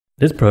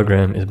This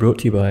program is brought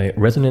to you by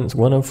Resonance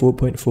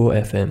 104.4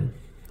 FM.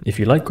 If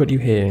you like what you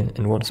hear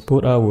and want to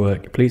support our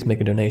work, please make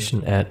a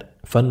donation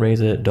at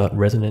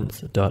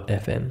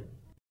fundraiser.resonance.fm.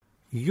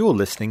 You're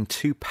listening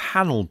to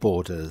Panel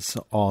Borders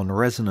on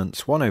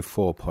Resonance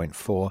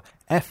 104.4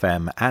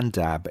 FM and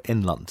DAB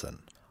in London.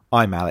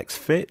 I'm Alex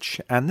Fitch,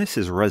 and this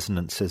is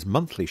Resonance's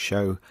monthly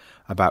show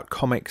about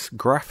comics,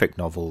 graphic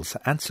novels,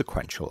 and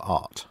sequential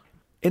art.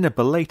 In a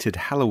belated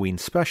Halloween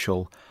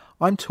special,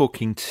 I'm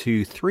talking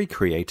to three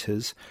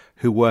creators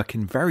who work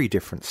in very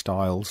different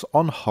styles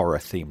on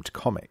horror-themed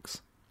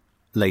comics.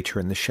 Later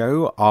in the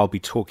show, I'll be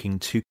talking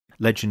to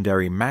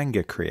legendary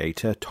manga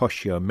creator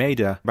Toshio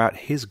Maeda about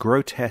his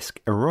grotesque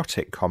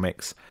erotic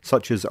comics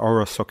such as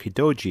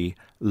Orosokidoji,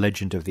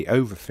 Legend of the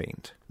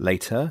Overfiend.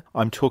 Later,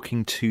 I'm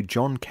talking to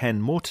John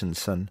Ken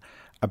Mortensen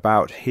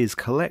about his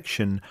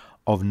collection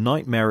of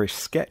nightmarish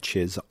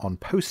sketches on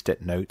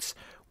post-it notes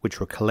which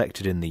were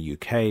collected in the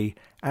UK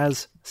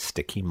as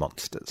Sticky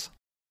Monsters.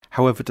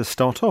 However, to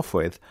start off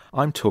with,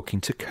 I'm talking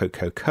to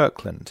Coco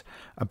Kirkland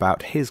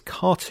about his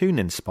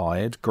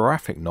cartoon-inspired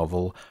graphic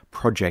novel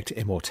Project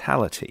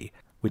Immortality,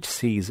 which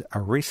sees a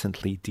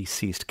recently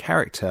deceased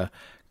character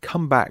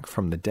come back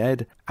from the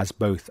dead as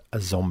both a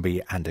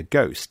zombie and a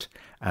ghost,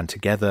 and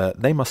together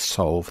they must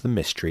solve the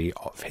mystery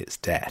of his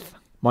death.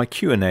 My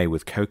Q&A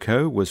with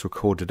Coco was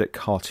recorded at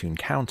Cartoon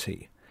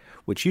County,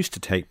 which used to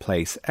take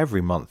place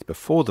every month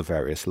before the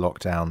various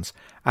lockdowns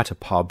at a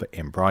pub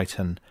in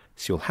Brighton,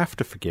 so you'll have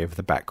to forgive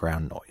the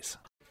background noise.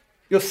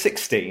 You're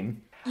 16.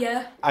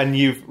 Yeah. And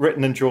you've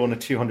written and drawn a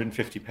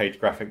 250-page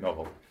graphic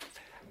novel.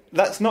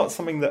 That's not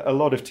something that a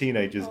lot of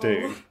teenagers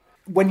do.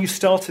 When you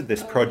started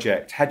this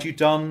project, had you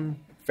done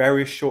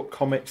various short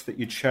comics that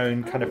you'd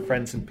shown kind of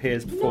friends and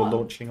peers before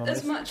launching on this?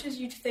 As much as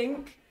you'd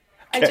think.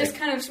 Okay. I just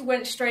kind of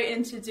went straight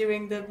into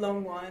doing the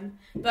long one.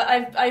 But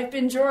I've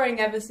been drawing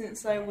ever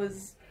since I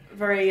was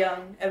very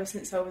young, ever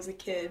since I was a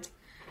kid.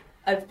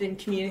 I've been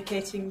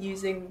communicating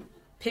using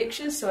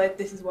pictures, so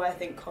this is why I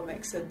think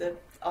comics are the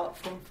art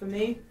form for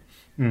me.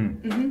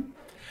 Mm-hmm.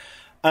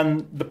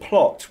 And the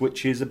plot,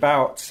 which is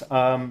about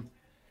the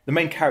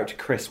main character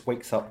Chris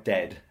wakes up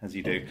dead, as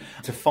you do,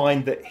 to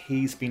find that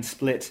he's been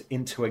split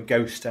into a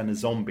ghost and a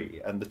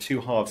zombie, and the two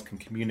halves can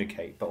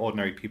communicate, but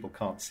ordinary people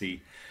can't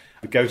see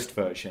the ghost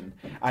version.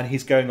 And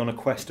he's going on a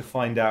quest to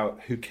find out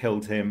who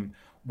killed him,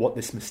 what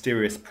this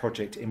mysterious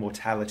Project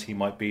Immortality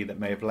might be that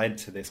may have led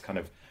to this kind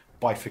of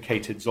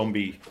bifurcated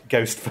zombie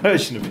ghost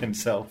version of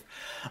himself.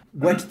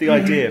 Where did the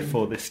idea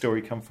for this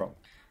story come from?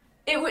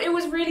 It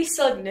was really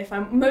sudden.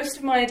 Most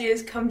of my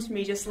ideas come to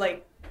me just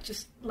like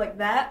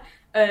that,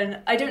 and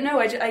I don't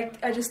know.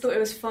 I just thought it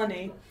was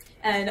funny,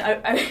 and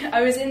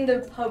I was in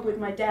the pub with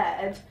my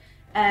dad,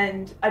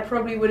 and I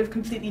probably would have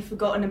completely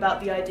forgotten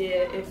about the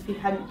idea if he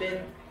hadn't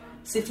been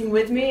sitting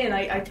with me, and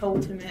I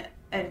told him it,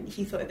 and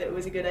he thought that it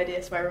was a good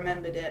idea, so I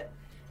remembered it.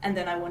 And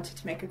then I wanted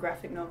to make a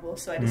graphic novel,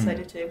 so I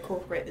decided to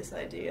incorporate this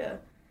idea.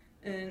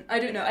 And I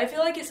don't know, I feel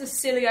like it's a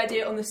silly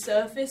idea on the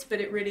surface,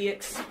 but it really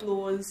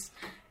explores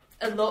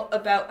a lot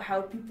about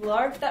how people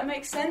are, if that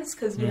makes sense,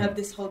 because you have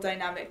this whole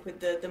dynamic with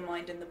the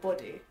mind and the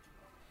body.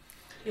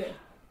 Yeah.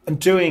 And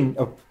doing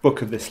a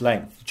book of this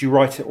length, did you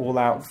write it all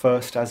out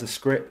first as a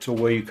script, or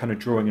were you kind of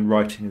drawing and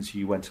writing as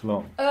you went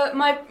along?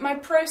 My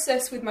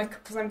process with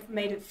because I've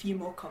made a few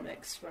more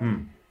comics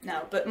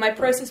now, but my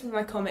process with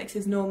my comics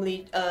is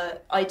normally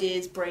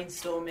ideas,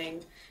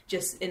 brainstorming,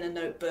 just in a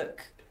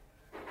notebook,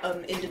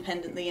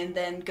 independently, and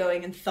then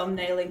going and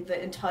thumbnailing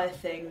the entire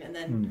thing, and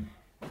then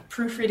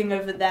proofreading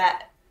over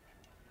that,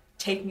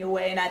 taking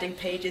away and adding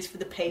pages for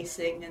the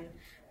pacing, and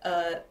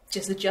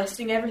just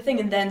adjusting everything,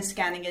 and then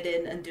scanning it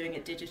in and doing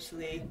it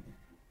digitally.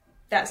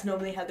 That's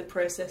normally how the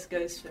process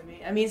goes for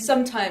me. I mean,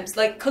 sometimes,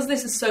 because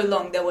this is so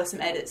long, there were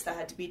some edits that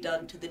had to be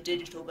done to the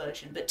digital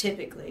version, but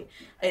typically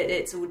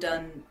it's all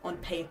done on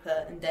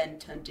paper and then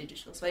turned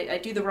digital. So I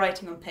do the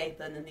writing on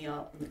paper and then the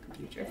art on the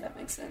computer, if that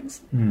makes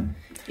sense.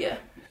 Yeah.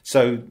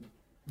 So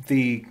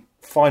the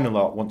final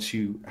art, once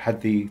you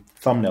had the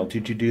thumbnail,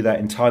 did you do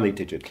that entirely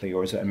digitally,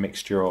 or is it a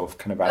mixture of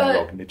kind of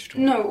analog and digital?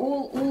 No,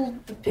 all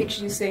the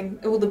pictures you're seeing,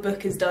 all the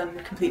book is done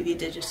completely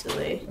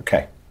digitally.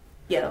 Okay.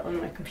 Yeah,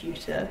 on my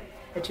computer.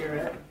 I drew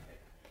it.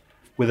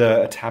 With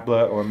a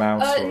tablet or a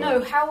mouse?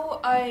 No,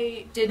 how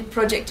I did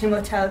Project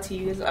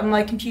Immortality is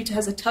my computer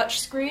has a touch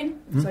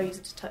screen, so I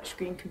used a touch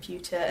screen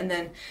computer, and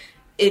then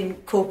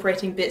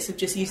incorporating bits of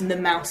just using the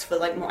mouse for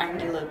more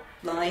angular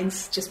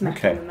lines, just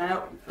mapping them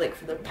out,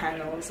 for the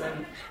panels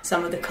and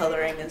some of the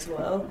colouring as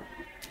well.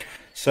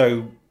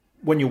 So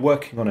when you're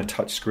working on a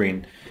touch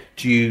screen,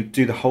 do you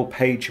do the whole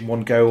page in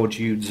one go, or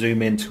do you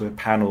zoom into a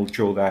panel,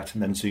 draw that,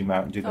 and then zoom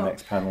out and do the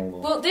next panel?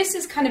 Or? Well, this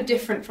is kind of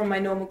different from my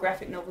normal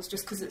graphic novels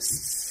just because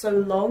it's so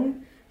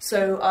long.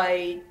 So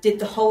I did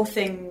the whole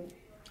thing,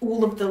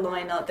 all of the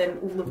line art, then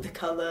all of the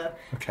colour,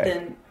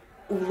 then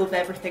all of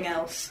everything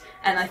else.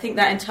 And I think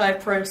that entire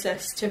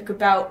process took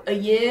about a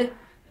year,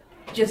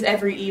 just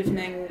every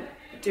evening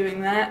doing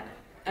that.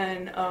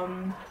 And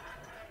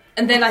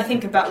then I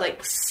think about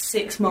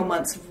 6 more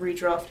months of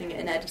redrafting it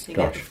and editing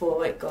it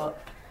before it got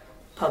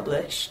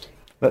published.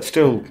 That's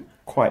still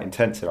quite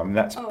intensive. I mean,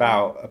 that's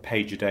about a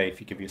page a day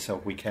if you give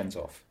yourself weekends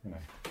off.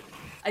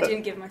 I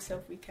didn't give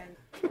myself weekend.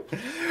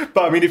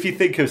 But I mean, if you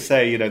think of,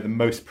 say, the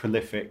most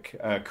prolific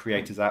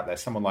creators out there,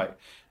 someone like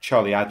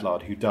Charlie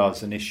Adlard, who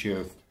does an issue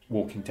of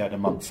Walking Dead a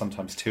month,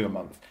 sometimes 2 a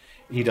month,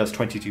 he does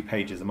 22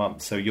 pages a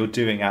month. So you're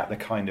doing at the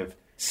kind of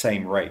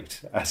same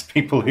rate as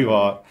people who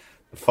are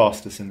the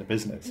fastest in the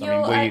business.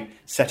 Were you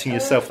setting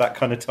yourself that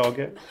kind of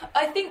target?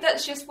 I think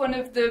that's just one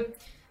of the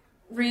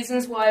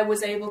reasons why I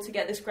was able to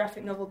get this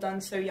graphic novel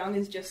done so young,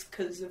 is just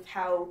because of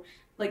how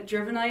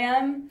driven I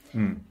am.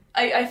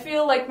 I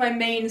feel like my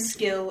main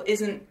skill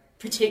isn't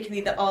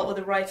particularly the art or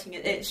the writing.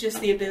 It's just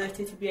the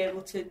ability to be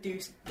able to do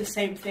the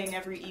same thing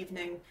every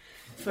evening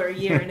for a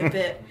year and a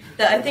bit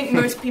that I think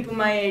most people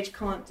my age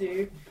can't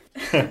do.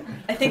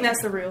 I think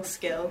that's the real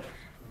skill.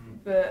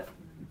 But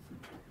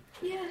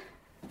yeah.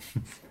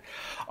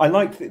 I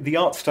like the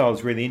art style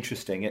is really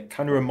interesting. It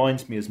kind of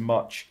reminds me as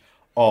much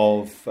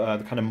of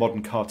the kind of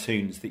modern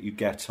cartoons that you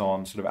get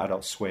on sort of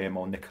Adult Swim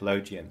or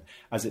Nickelodeon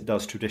as it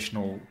does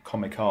traditional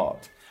comic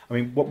art. I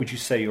mean, what would you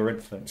say your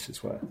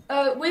influences were?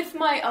 With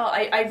my art,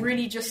 I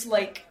really just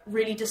like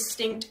really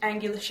distinct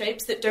angular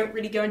shapes that don't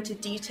really go into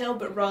detail,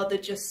 but rather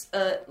just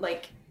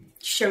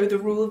show the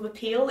rule of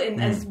appeal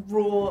in as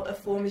raw a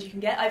form as you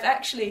can get. I've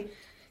actually,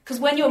 because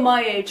when you're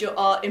my age, your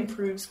art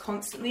improves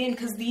constantly, and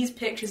because these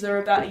pictures are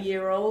about a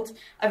year old,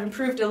 I've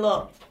improved a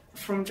lot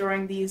from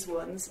drawing these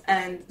ones,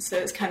 and so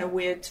it's kind of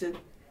weird to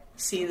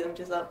see them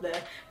just up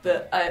there.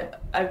 But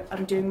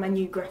I'm doing my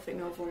new graphic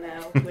novel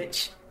now,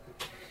 which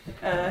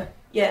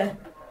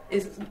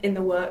is in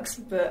the works.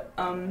 But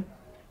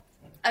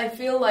I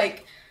feel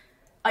like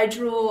I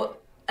draw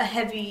a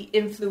heavy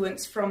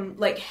influence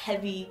from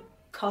heavy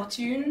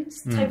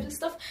cartoons type of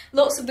stuff.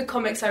 Lots of the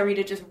comics I read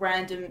are just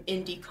random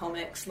indie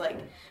comics,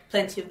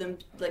 plenty of them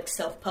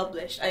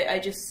self-published.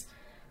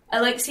 I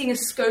like seeing a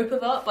scope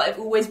of art, but I've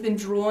always been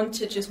drawn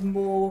to just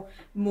more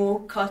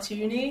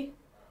cartoony.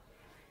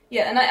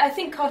 Yeah, and I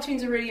think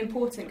cartoons are really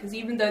important, because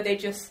even though they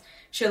just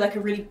show a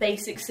really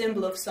basic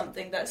symbol of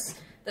something, that's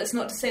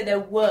not to say they're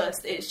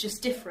worse, it's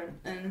just different.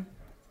 And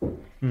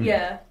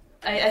yeah,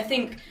 I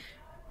think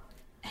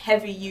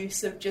heavy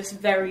use of just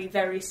very,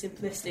 very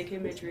simplistic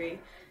imagery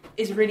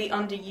is really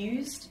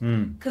underused,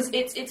 because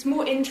it's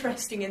more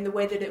interesting in the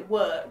way that it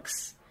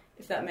works,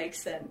 if that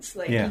makes sense.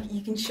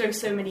 You can show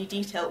so many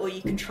detail, or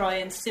you can try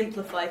and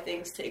simplify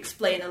things to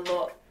explain a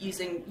lot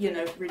using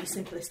really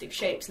simplistic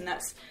shapes, and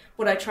that's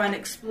what I try and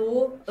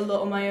explore a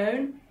lot on my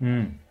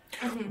own.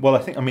 Well, I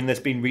think there's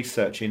been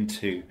research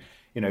into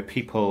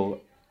people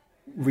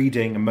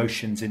reading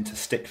emotions into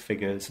stick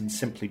figures and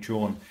simply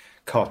drawn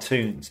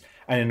cartoons,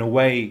 and in a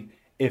way,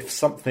 if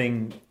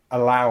something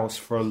allows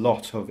for a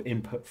lot of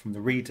input from the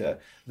reader,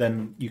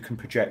 then you can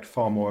project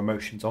far more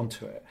emotions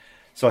onto it.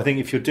 So I think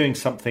if you're doing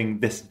something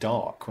this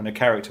dark, when a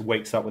character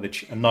wakes up with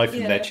a knife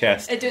in their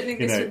chest... I don't think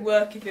this would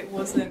work if it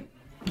wasn't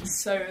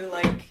so,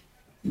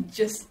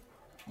 just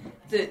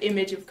the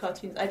image of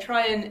cartoons. I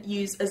try and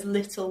use as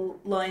little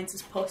lines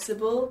as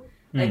possible,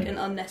 an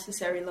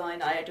unnecessary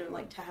line. I don't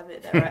like to have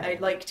it there. I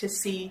like to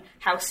see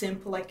how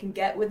simple I can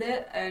get with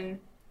it, and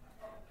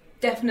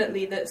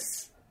definitely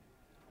that's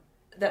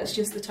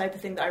just the type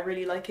of thing that I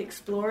really like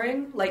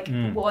exploring.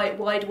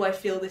 Why do I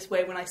feel this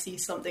way when I see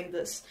something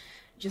that's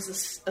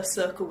just a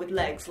circle with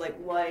legs?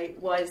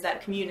 Why is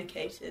that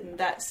communicated? And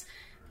that's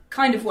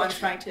kind of what I'm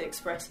trying to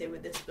express here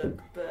with this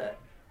book. But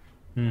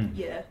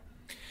yeah.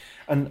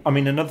 And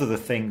another of the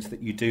things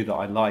that you do that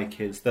I like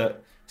is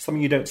that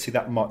something you don't see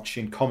that much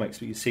in comics,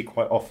 but you see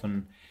quite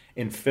often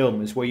in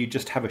film, is where you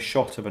just have a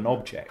shot of an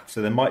object.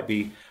 So there might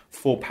be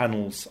 4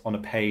 panels on a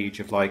page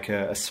of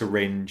a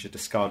syringe, a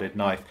discarded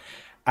knife,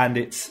 and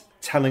it's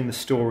telling the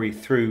story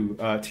through,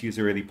 to use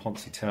a really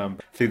poncy term,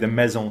 through the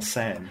mise en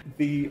scène.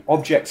 The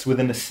objects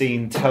within a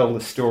scene tell the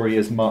story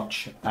as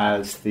much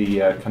as the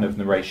kind of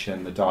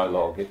narration, the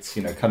dialogue. It's,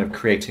 kind of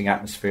creating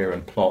atmosphere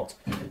and plot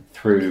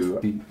through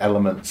the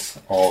elements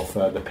of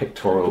the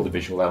pictorial, the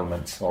visual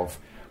elements of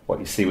what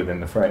you see within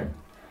the frame.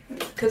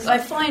 Because I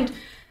find...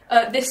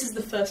 this is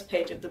the first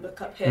page of the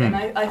book up here, and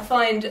I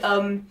find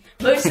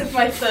most of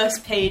my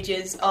first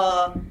pages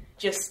are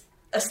just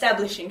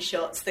establishing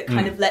shots that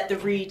kind of let the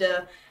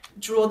reader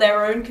draw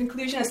their own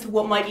conclusion as to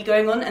what might be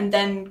going on, and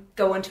then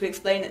go on to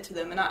explain it to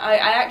them. And I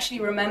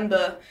actually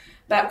remember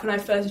back when I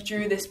first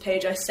drew this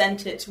page, I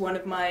sent it to one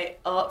of my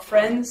art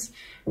friends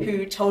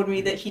who told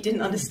me that he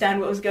didn't understand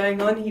what was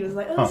going on. He was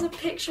like, there's a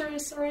picture,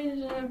 sorry,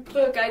 in a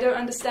book, I don't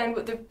understand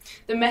what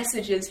the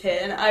message is here.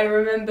 And I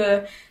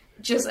remember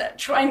just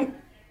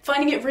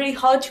finding it really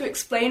hard to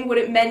explain what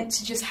it meant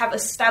to just have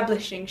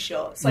establishing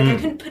shots. I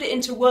couldn't put it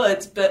into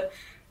words, but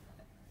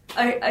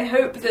I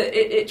hope that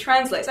it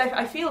translates.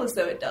 I feel as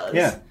though it does.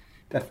 Yeah,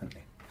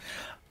 definitely.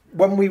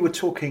 When we were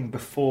talking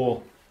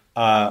before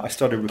I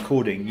started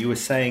recording, you were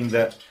saying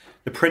that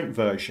the print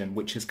version,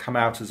 which has come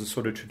out as a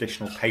sort of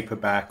traditional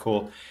paperback,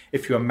 or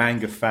if you're a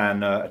manga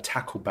fan, a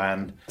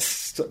Tackleban,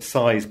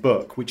 size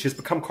book, which has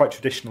become quite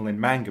traditional in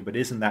manga, but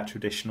isn't that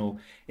traditional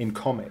in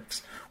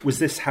comics. Was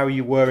this how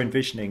you were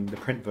envisioning the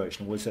print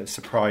version? Was it a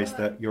surprise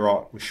that your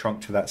art was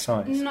shrunk to that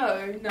size?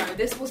 No,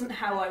 this wasn't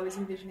how I was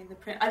envisioning the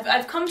print.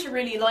 I've come to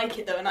really like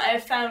it, though, and I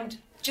have found,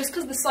 just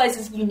because the size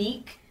is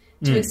unique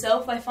to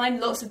itself, I find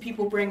lots of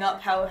people bring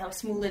up how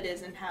small it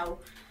is and how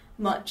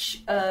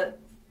much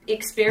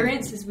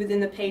experience is within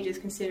the pages,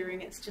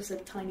 considering it's just a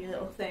tiny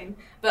little thing.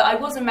 But I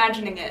was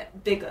imagining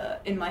it bigger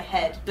in my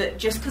head, but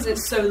just because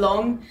it's so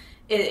long,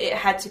 it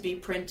had to be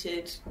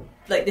printed.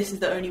 Like, this is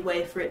the only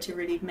way for it to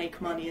really make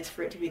money, is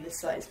for it to be this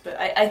size. But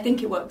I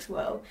think it works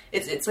well.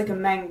 It's like a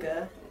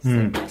manga. It's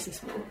like nice and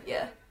small.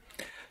 Yeah.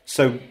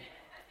 So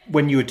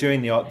when you were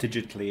doing the art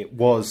digitally, it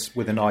was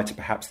with an eye to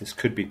perhaps this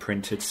could be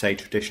printed, say,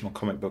 traditional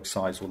comic book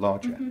size or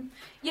larger.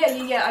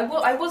 Yeah.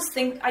 I was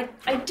thinking.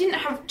 I didn't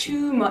have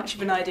too much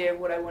of an idea of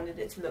what I wanted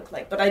it to look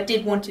like, but I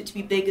did want it to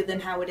be bigger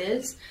than how it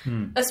is.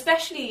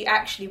 Especially,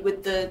 actually,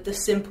 with the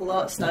simple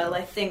art style.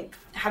 I think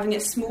having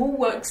it small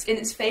works in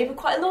its favour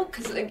quite a lot,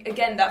 because,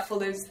 again, that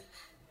follows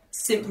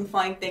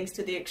simplifying things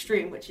to the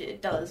extreme, which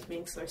it does,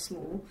 being so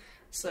small.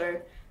 So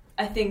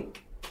I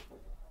think...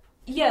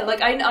 Yeah,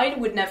 like, I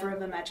would never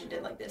have imagined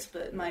it like this,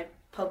 but my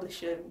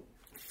publisher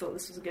thought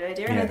this was a good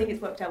idea, and I think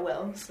it's worked out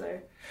well, so...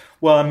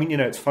 Well, I mean,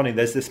 it's funny,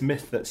 there's this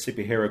myth that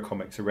superhero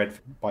comics are read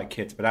by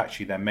kids, but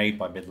actually they're made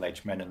by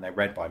middle-aged men and they're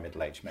read by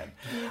middle-aged men.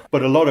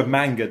 But a lot of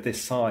manga this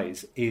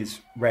size is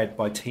read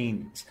by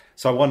teens.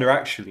 So I wonder,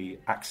 actually,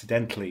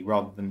 accidentally,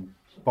 rather than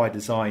by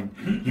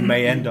design, you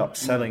may end up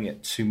selling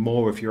it to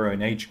more of your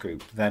own age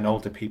group than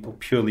older people,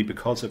 purely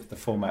because of the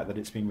format that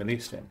it's been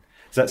released in.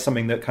 Is that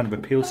something that kind of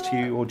appeals to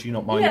you, or do you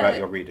not mind about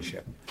your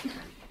readership?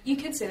 You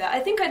could say that. I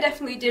think I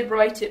definitely did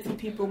write it for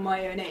people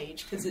my own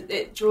age, because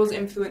it draws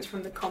influence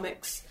from the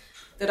comics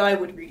that I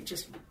would read,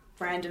 just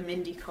random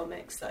indie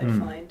comics that I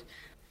find.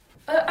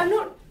 I'm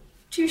not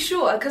too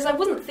sure, because I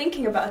wasn't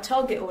thinking about a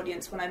target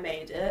audience when I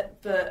made it,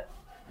 but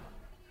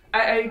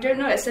I don't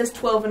know. It says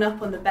 12 and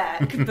up on the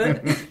back,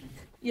 but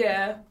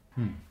yeah.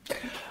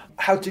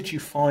 How did you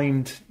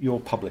find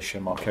your publisher,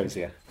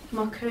 Marcosia?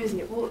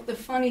 Marcosia. Well, the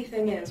funny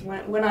thing is,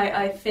 when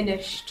I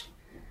finished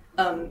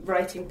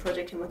writing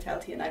Project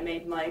Immortality and I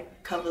made my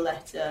cover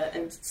letter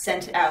and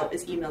sent it out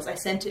as emails, I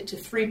sent it to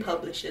 3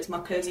 publishers,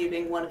 Marcosia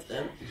being one of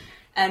them.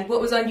 And what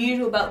was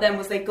unusual about them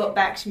was they got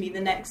back to me the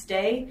next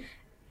day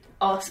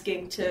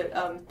asking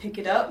to pick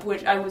it up,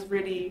 which I was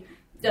really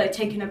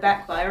taken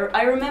aback by.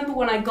 I remember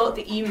when I got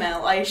the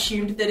email, I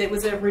assumed that it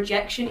was a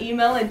rejection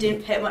email and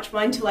didn't pay it much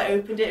mind until I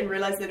opened it and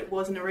realised that it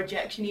wasn't a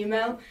rejection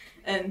email.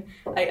 And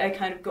I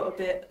kind of got a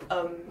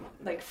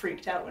bit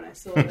freaked out when I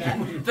saw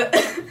that. But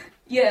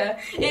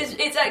yeah,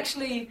 it's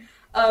actually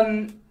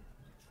I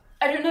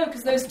don't know,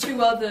 because those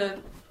 2 other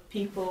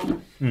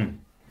people,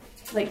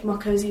 like,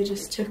 Marcosia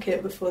just took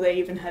it before they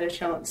even had a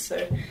chance.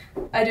 So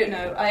I don't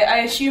know. I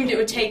assumed it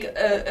would take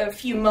a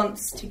few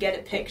months to get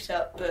it picked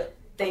up, but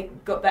they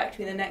got back to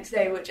me the next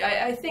day, which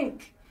I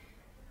think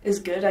is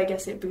good. I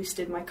guess it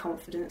boosted my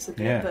confidence a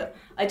bit, but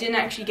I didn't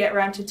actually get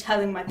around to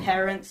telling my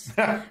parents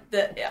that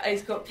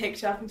it got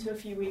picked up until a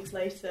few weeks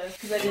later,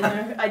 because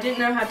I didn't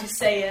know how to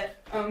say it.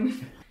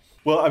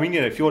 Well, I mean,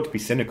 if you want to be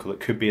cynical,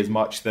 it could be as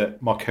much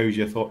that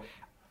Marcosia thought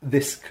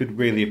this could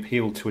really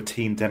appeal to a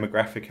teen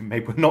demographic, and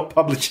maybe we're not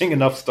publishing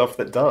enough stuff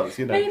that does.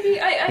 Maybe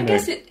I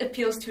guess it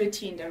appeals to a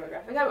teen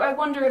demographic. I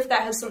wonder if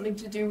that has something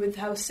to do with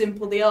how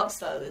simple the art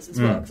style is as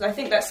well, because I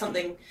think that's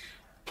something.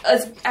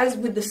 As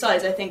with the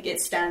size, I think it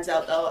stands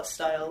out. The art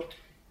style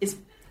is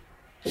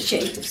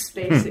shaped,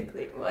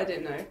 basically. Well, I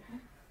don't know.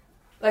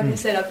 Like I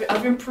said,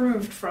 I've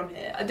improved from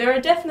here. There are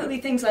definitely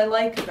things I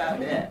like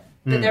about it,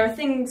 but there are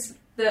things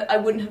that I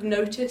wouldn't have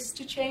noticed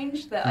to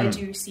change that I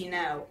do see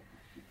now.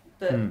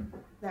 But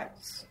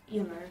that's,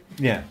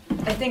 Yeah.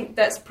 I think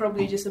that's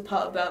probably just a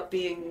part about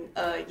being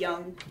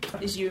young,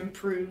 as you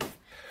improve.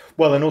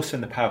 Well, and also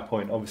in the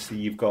PowerPoint, obviously,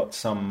 you've got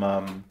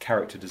some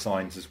character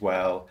designs as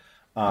well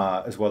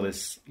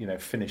as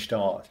finished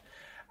art.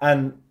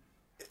 And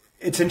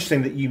it's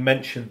interesting that you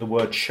mentioned the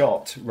word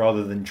shot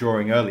rather than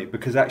drawing earlier,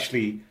 because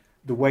actually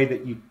the way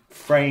that you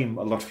frame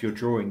a lot of your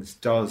drawings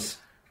does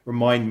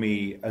remind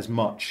me as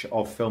much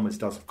of film as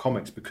does of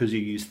comics, because you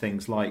use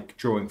things like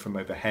drawing from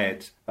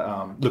overhead,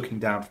 looking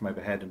down from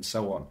overhead, and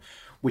so on,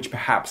 which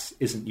perhaps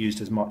isn't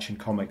used as much in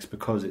comics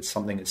because it's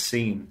something that's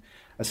seen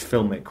as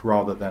filmic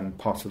rather than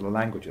part of the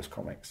language as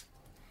comics.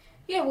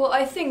 Yeah, well,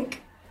 I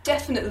think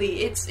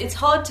definitely it's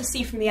hard to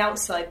see from the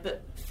outside,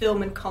 but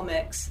film and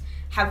comics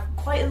have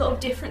quite a lot of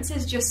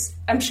differences. Just,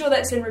 I'm sure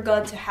that's in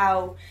regard to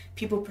how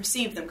people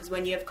perceive them, because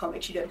when you have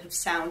comics, you don't have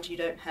sound, you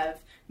don't have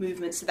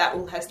movement, so that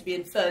all has to be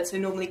inferred. So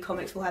normally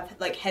comics will have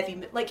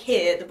heavy, like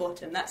here at the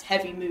bottom, that's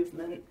heavy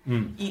movement.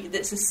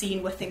 That's a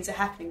scene where things are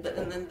happening, but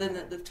then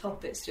at the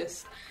top it's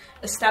just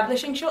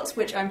establishing shots,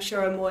 which I'm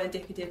sure are more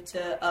indicative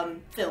to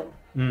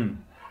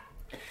film.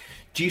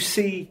 Do you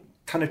see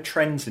kind of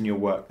trends in your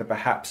work that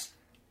perhaps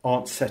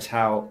aren't set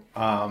out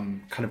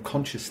kind of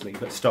consciously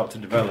but start to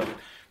develop?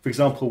 For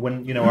example,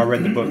 when I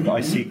read the book, I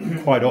see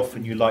quite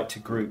often you like to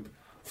group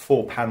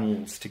 4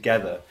 panels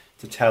together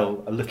to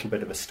tell a little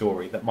bit of a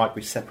story that might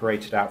be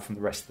separated out from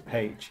the rest of the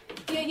page.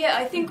 Yeah,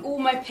 I think all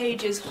my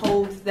pages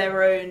hold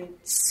their own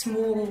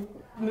small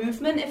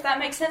movement, if that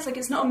makes sense. Like,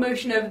 it's not a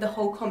motion over the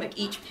whole comic.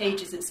 Each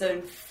page is its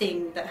own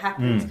thing that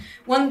happens.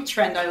 One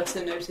trend I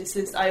also notice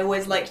is I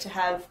always like to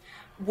have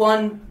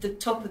the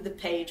top of the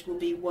page will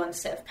be one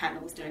set of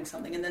panels doing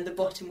something, and then the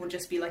bottom will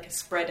just be like a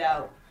spread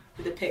out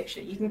with a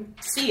picture. You can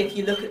see if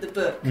you look at the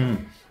book,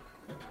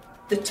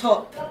 the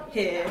top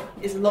here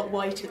is a lot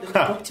whiter than the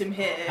bottom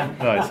here,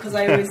 because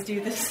I always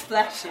do the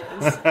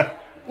splashes.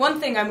 One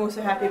thing I'm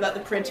also happy about the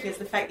printing is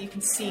the fact that you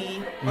can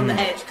see on the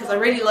edge, because I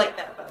really like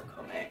that about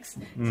comics.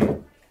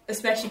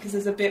 Especially because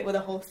there's a bit where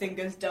the whole thing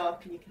goes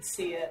dark and you can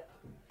see it.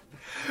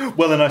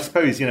 Well, and I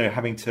suppose,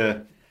 having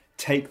to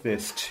take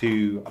this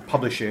to a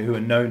publisher who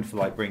are known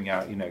for bringing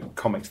out,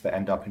 comics that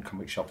end up in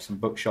comic shops and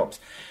bookshops,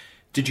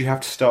 did you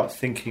have to start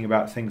thinking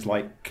about things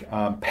like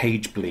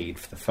page bleed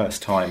for the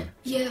first time?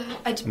 Yeah,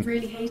 I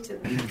really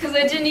hated it. Because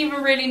I didn't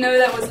even really know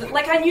that was...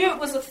 I knew it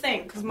was a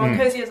thing, because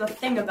Marcosia has a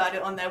thing about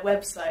it on their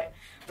website.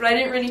 But I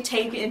didn't really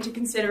take it into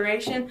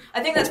consideration.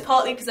 I think that's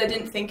partly because I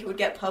didn't think it would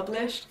get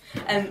published.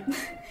 And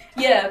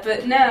yeah,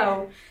 but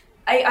now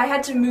I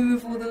had to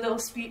move all the little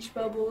speech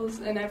bubbles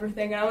and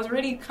everything. And I was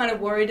really kind of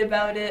worried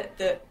about it,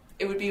 that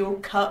it would be all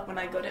cut when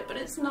I got it. But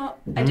it's not.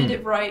 I did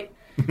it right.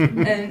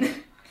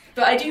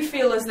 But I do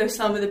feel as though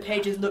some of the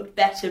pages looked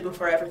better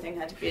before everything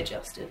had to be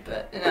adjusted.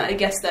 But I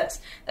guess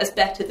that's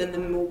better than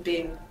them all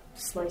being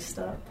sliced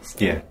up. So.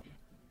 Yeah.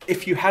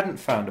 If you hadn't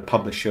found a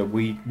publisher,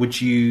 would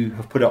you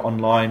have put it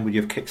online? Would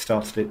you have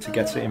kickstarted it to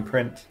get it in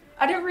print?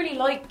 I don't really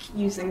like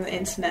using the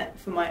internet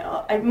for my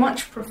art. I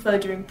much prefer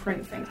doing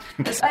print things.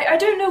 I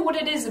don't know what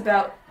it is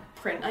about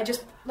print. I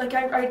just,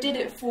 I did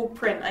it for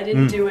print. I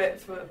didn't do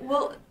it for...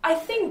 Well, I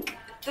think...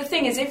 The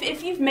thing is,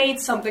 if you've made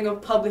something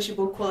of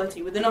publishable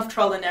quality, with enough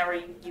trial and error,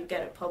 you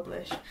get it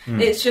published.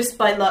 It's just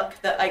by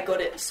luck that I got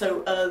it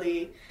so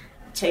early,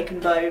 taken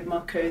by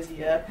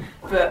Marcosia.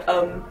 But,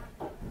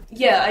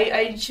 yeah,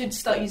 I should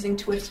start using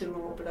Twitter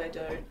more, but I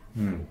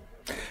don't.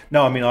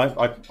 No, I mean,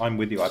 I'm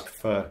with you. I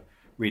prefer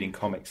reading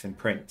comics in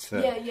print.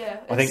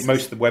 Yeah. I think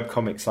most of the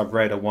webcomics I've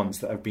read are ones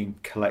that have been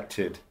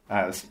collected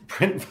as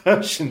print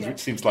versions, which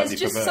seems slightly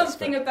perverse. It's just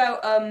something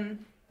about...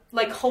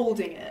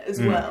 holding it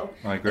as well.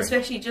 I agree.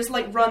 Especially just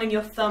running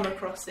your thumb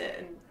across it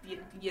and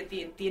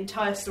the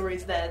entire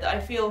story's there. That I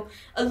feel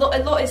a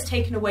lot is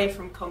taken away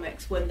from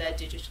comics when they're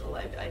digital,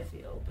 I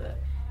feel. But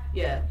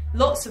yeah,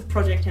 lots of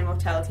Project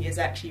Immortality has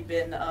actually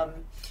been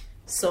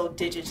sold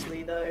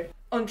digitally though.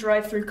 On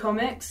Drive-Thru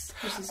Comics,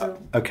 which is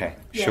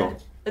sure.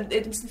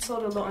 It's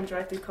sold a lot on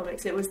Drive-Thru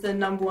Comics. It was the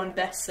 #1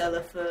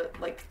 bestseller for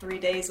 3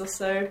 days or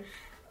so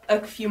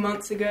a few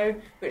months ago,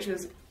 which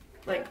was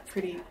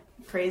pretty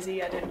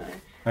crazy. I don't know.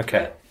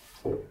 Okay.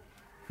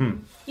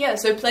 Yeah,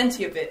 so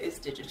plenty of it is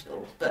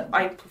digital, but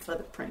I prefer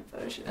the print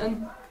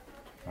version.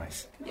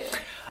 Nice. Yeah.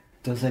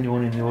 Does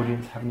anyone in the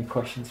audience have any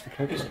questions for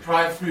Kobe? Is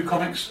Drive-Thru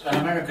Comics an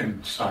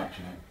American site,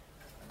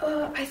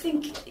 I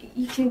think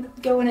you can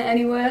go on it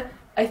anywhere.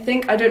 I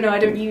don't know, I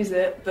don't use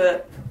it,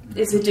 but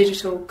it's a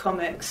digital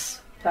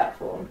comics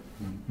platform.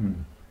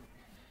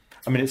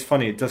 I mean, it's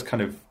funny, it does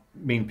kind of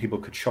mean people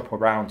could shop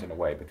around in a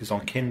way, because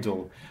on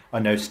Kindle I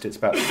noticed it's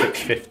about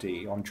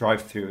 $6.50, on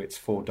Drive-Thru it's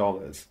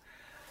 $4,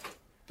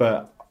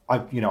 but I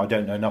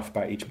don't know enough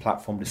about each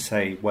platform to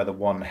say whether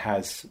one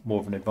has more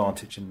of an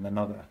advantage than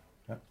another.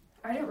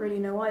 I don't really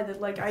know either.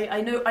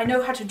 I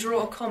know how to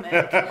draw a comic.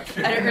 I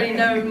don't really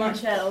know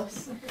much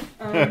else.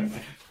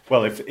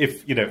 Well,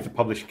 if the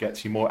publisher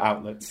gets you more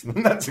outlets,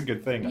 then that's a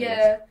good thing. I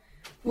guess.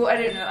 Well, I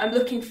don't know. I'm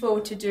looking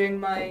forward to doing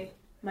my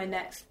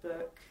next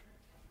book,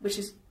 which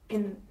is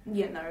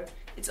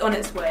it's on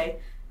its way,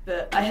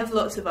 but I have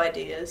lots of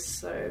ideas,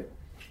 so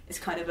it's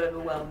kind of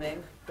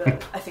overwhelming,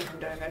 but I think I'm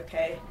doing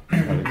okay.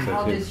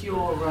 How does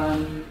your...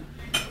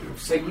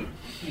 so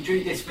you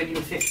drew this when you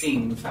were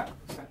 15, was that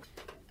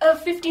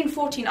 15,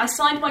 14. I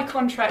signed my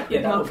contract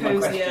with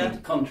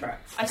Marcosia.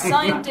 Contract. I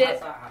signed it...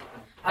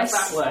 How does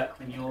that work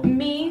when you're...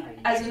 Me,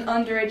 as an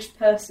underage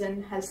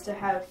person, has to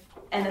have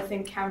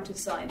anything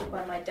countersigned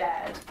by my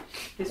dad,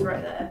 who's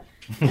right there.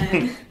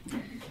 And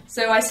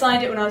so I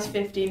signed it when I was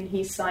 15.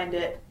 He signed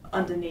it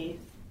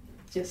underneath,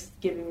 just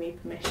giving me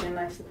permission,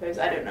 I suppose.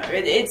 I don't know.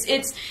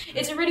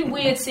 It's a really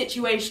weird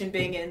situation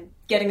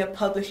getting a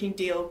publishing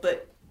deal,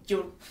 but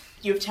you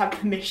have to have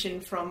permission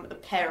from a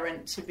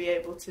parent to be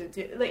able to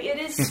do it. It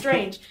is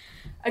strange.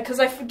 Because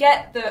I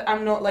forget that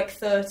I'm not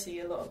 30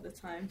 a lot of the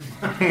time.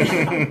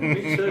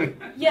 Me too.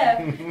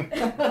 Yeah.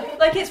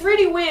 It's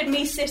really weird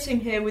me sitting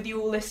here with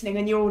you all listening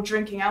and you're all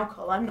drinking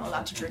alcohol. I'm not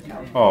allowed to drink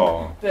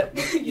alcohol. Oh. But,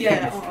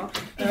 yeah.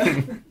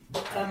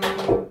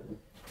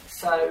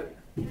 So,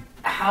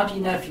 how do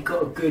you know if you've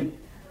got a good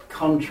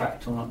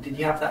contract or not? Did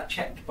you have that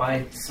checked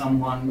by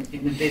someone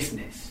in the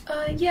business?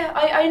 Yeah,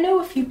 I know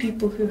a few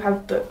people who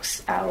have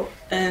books out,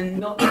 and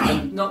not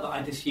that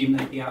I'd assume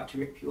they'd be out to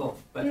rip you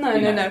off, but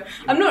no.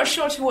 I'm not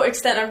sure to what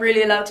extent I'm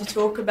really allowed to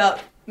talk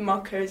about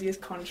Marcosia's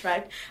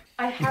contract.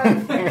 I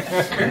have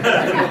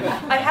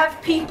I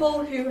have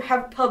people who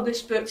have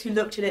published books who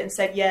looked at it and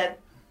said, yeah,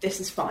 this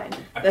is fine.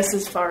 That's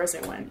as far as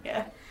it went,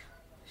 yeah.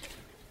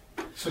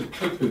 So,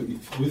 Coco,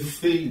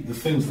 with the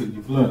things that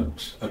you've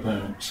learnt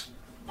about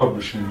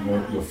publishing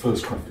your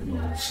first graphic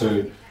novel,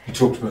 so you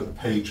talked about the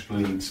page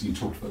bleeds, and you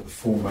talked about the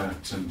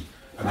format, and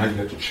how you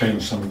had to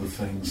change some of the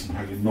things, and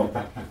how you're not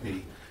that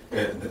happy,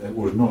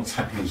 or not as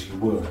happy as you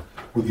were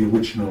with the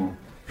original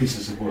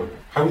pieces of work.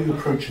 How are you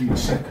approaching the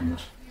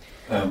second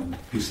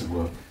piece of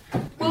work?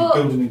 Are you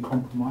building in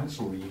compromise,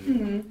 or are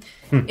you...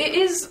 It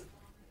is...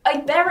 I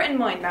bear it in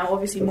mind now,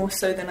 obviously more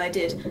so than I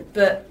did,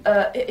 but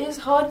it is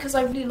hard because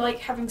I really like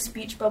having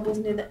speech bubbles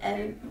near the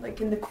end,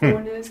 like in the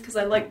corners, because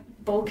I like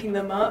bulking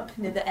them up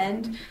near the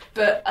end.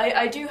 But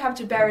I do have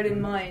to bear it in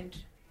mind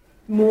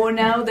more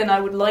now than I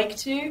would like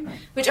to,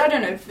 which I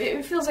don't know,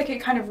 it feels like it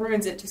kind of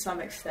ruins it to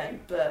some extent,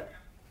 but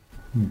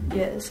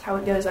yeah, it's how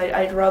it goes.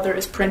 I'd rather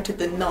it's printed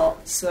than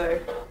not, so...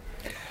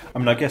 I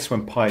mean, I guess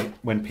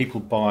when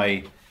people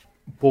buy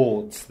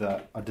boards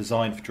that are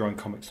designed for drawing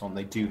comics on,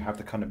 they do have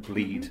the kind of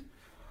bleed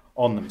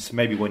on them. So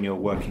maybe when you're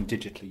working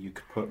digitally, you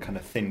could put kind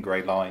of thin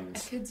grey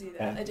lines. I could do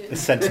that. I didn't. A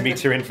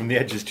centimetre in from the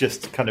edges,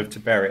 just kind of to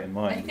bear it in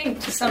mind. I think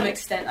to some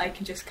extent I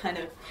can just kind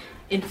of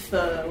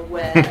infer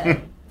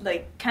where,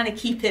 like, kind of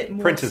keep it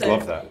more. Printers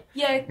love that.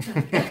 Yeah,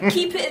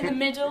 keep it in the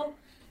middle,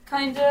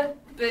 kind of.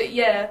 But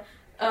yeah.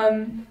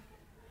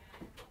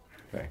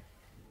 Okay.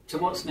 So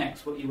what's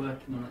next? What are you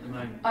working on at the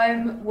moment?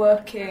 I'm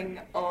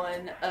working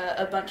on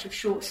a bunch of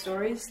short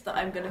stories that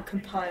I'm going to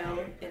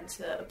compile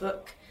into a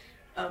book.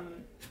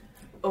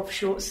 Of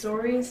short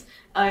stories.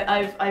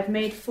 I've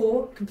made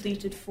 4,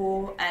 completed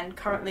 4, and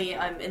currently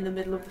I'm in the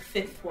middle of the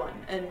 5th one.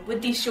 And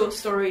with these short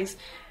stories,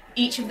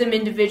 each of them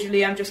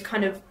individually, I'm just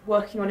kind of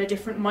working on a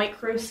different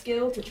micro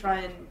skill to try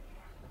and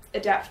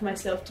adapt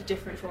myself to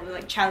different forms,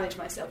 like challenge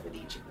myself with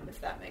each of them,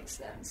 if that makes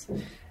sense.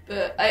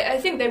 But I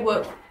think they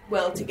work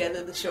well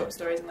together, the short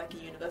stories in like a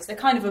universe. They're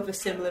kind of a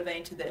similar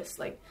vein to this,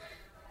 like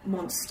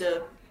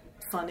monster,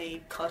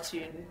 funny,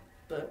 cartoon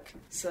book.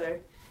 So,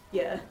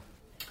 yeah.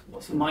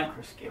 What's a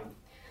micro skill?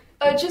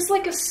 Just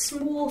like a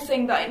small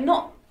thing that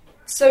not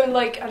so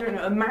like I don't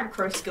know. A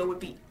macro skill would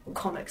be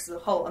comics as a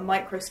whole. A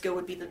micro skill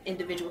would be the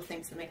individual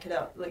things that make it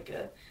up, like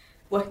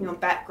working on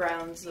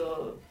backgrounds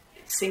or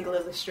single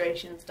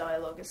illustrations,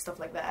 dialogue, and stuff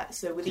like that.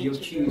 So with you'll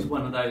choose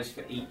one of those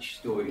for each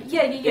story.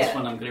 Yeah. This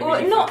one I'm going to or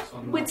really not focus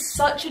on with that.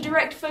 such a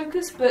direct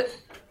focus, but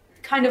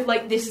kind of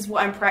like this is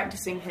what I'm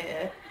practicing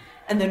here.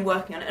 And then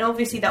working on it. And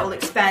obviously that will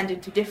expand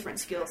into different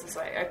skills as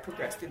I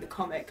progress through the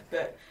comic.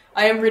 But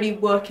I am really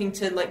working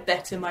to like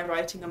better my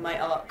writing and my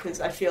art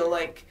because I feel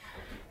like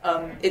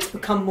it's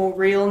become more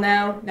real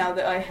now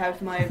that I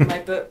have my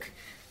book.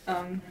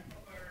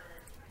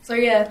 So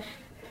yeah.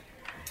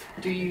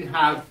 Do you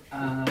have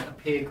a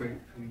peer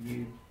group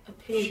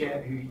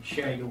who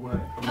share your work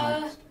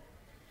amongst?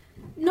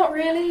 Not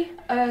really.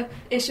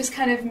 It's just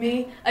kind of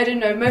me. I don't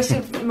know. Most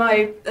of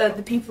my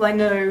the people I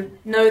know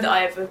that I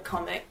have a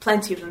comic.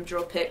 Plenty of them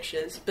draw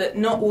pictures, but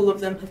not all of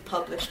them have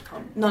published.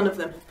 None of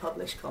them have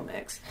published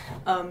comics.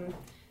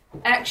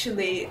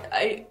 Actually,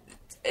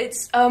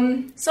 it's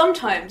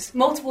sometimes,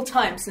 multiple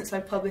times since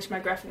I've published my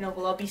graphic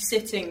novel, I'll be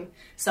sitting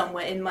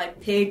somewhere in my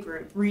peer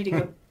group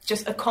reading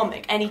just a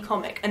comic, any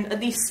comic, and at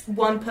least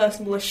one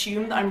person will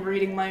assume that I'm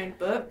reading my own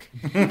book,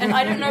 and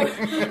I don't know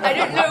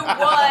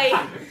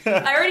why.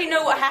 I already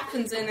know what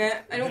happens in it.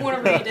 I don't want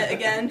to read it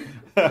again.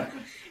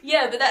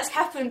 Yeah, but that's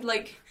happened.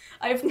 Like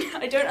I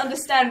don't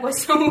understand why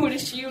someone would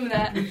assume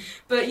that.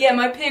 But yeah,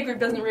 my peer group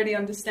doesn't really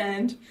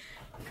understand.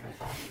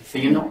 Okay. So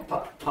you're not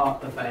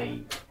part of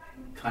a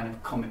kind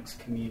of comics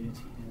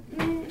community.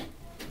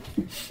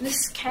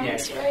 This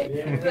counts, Yeah. right?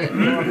 Yeah. But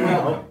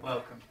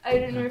Welcome. I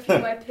don't know if you're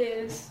my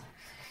peers.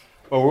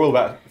 Well, we're all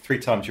about 3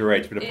 times your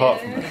age, but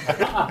apart from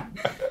that...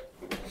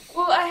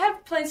 Well, I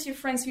have plenty of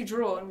friends who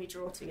draw, and we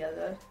draw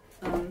together.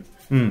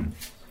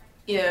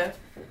 Yeah.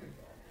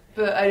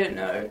 But I don't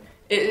know.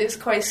 It's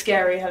quite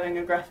scary having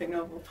a graphic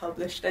novel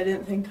published. I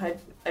didn't think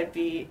I'd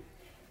be,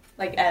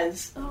 like,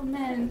 oh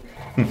man,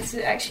 this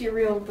is actually a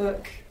real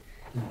book.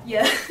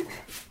 Yeah.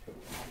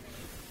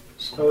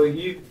 So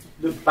you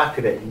look back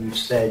at it and you've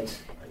said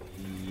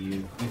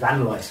you've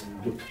analysed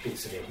and looked at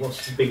bits of it.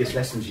 What's the biggest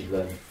lessons you've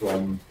learned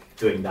from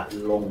doing that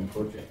long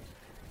project?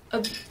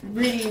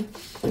 Really,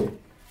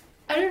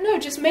 I don't know,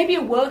 just maybe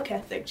a work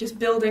ethic, just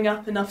building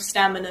up enough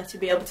stamina to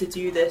be able to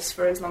do this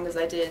for as long as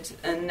I did,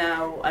 and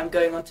now I'm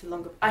going on to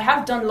longer. I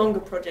have done longer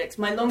projects.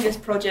 My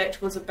longest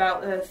project was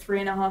about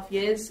 3.5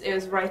 years. It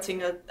was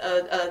writing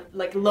a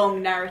like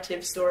long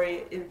narrative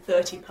story in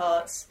 30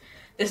 parts.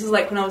 This is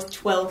like when I was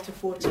 12 to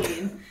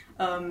 14.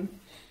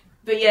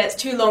 But yeah, it's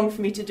too long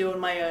for me to do on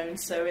my own,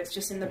 so it's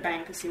just in the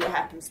bank to see what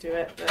happens to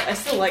it. But I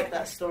still like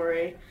that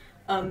story.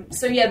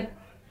 So yeah,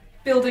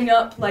 building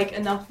up like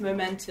enough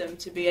momentum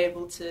to be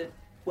able to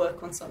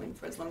work on something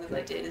for as long as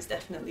I did is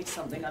definitely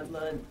something I've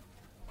learned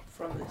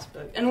from this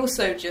book. And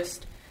also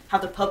just how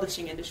the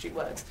publishing industry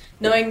works.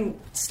 Knowing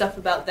stuff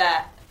about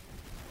that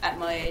at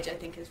my age I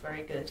think is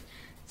very good.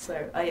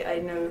 So I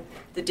know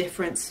the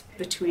difference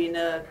between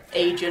an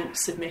agent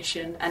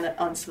submission and an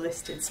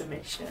unsolicited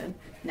submission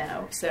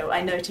now. So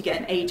I know to get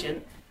an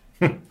agent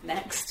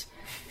Next.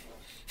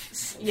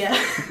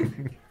 Yeah.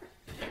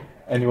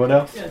 Anyone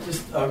else? Yeah,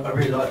 I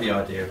really like the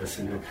idea of a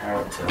single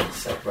character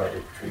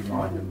separated between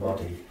mind and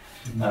body,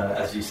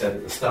 as you said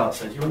at the start.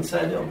 So do you want to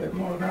say a little bit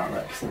more about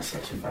that? Because it's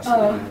such a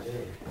fascinating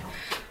idea.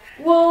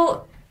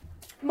 Well,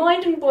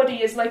 mind and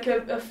body is like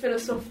a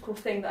philosophical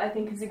thing that I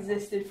think has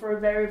existed for a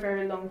very,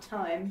 very long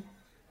time.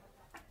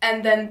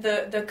 And then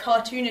the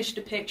cartoonish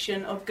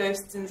depiction of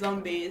ghosts and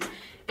zombies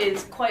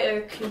is quite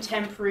a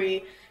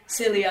contemporary,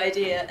 silly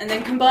idea. And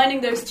then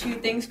combining those two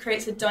things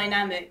creates a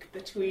dynamic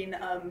between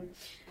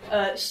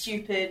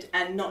stupid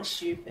and not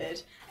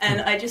stupid.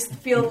 And I just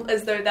feel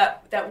as though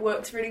that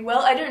works really well.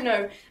 I don't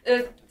know.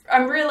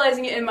 I'm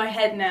realising it in my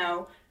head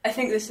now. I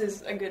think this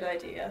is a good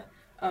idea.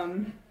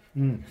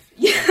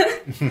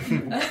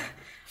 Yeah.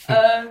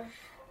 But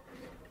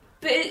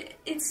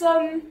it's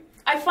I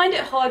find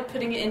it hard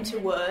putting it into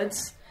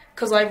words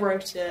because I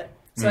wrote it,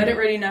 so I don't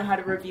really know how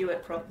to review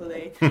it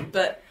properly.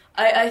 But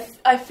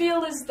I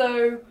feel as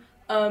though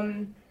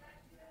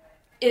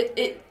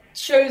it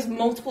shows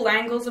multiple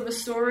angles of a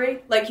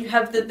story. Like you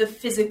have the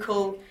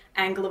physical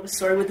angle of a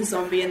story with the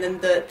zombie, and then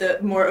the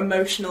more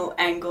emotional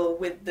angle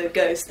with the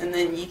ghost, and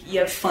then you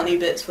have funny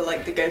bits where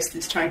like the ghost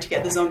is trying to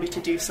get the zombie to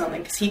do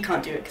something because he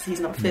can't do it because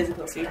he's not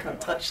physical, so he can't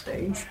touch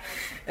things.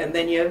 And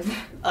then you have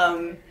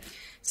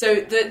so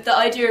the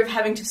idea of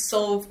having to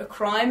solve a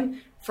crime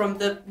from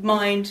the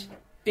mind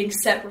being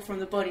separate from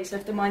the body. So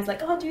if the mind's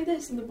like, oh, do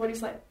this, and the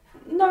body's like,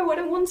 no, I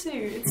don't want to.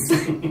 It's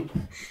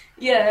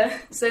yeah.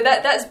 So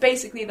that's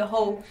basically the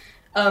whole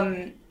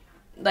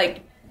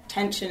like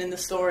tension in the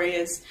story,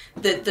 is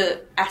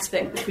the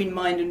aspect between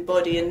mind and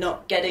body, and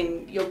not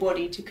getting your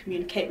body to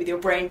communicate with your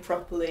brain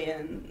properly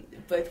in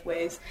both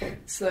ways.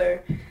 So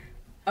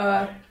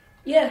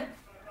yeah.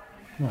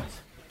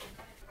 Nice.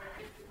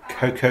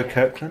 Coco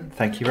Kirkland,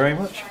 thank you very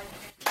much.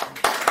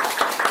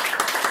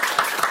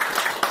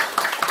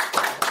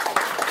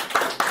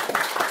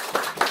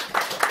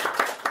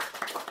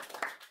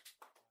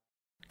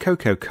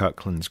 Coco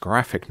Kirkland's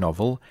graphic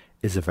novel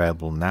is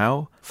available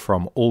now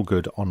from all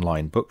good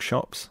online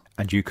bookshops,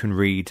 and you can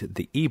read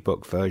the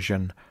ebook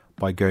version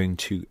by going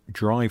to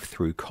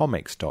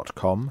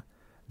drivetrucomics.com,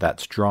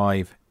 that's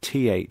drive,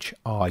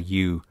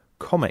 THRU,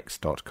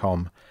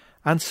 comics.com,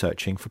 and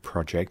searching for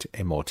Project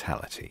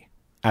Immortality.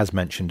 As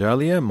mentioned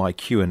earlier, my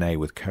Q&A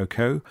with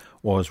Coco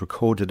was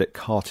recorded at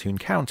Cartoon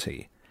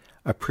County,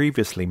 a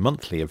previously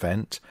monthly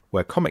event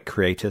where comic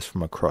creators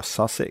from across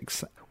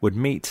Sussex would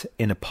meet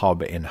in a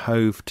pub in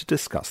Hove to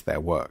discuss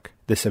their work.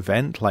 This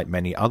event, like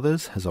many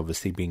others, has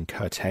obviously been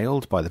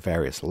curtailed by the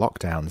various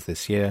lockdowns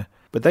this year,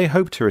 but they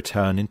hope to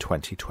return in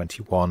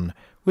 2021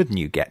 with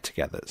new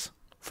get-togethers.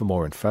 For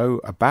more info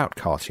about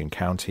Cartoon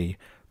County,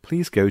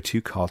 please go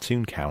to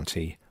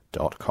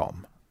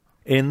cartooncounty.com.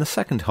 In the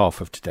second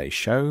half of today's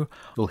show,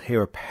 you'll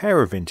hear a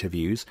pair of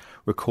interviews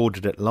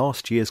recorded at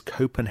last year's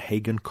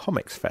Copenhagen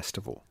Comics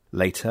Festival.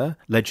 Later,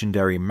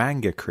 legendary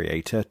manga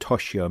creator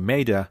Toshio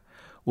Maeda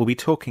will be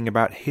talking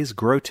about his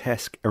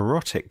grotesque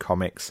erotic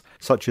comics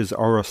such as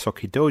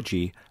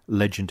Orosokidoji,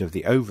 Legend of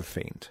the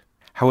Overfiend.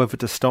 However,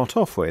 to start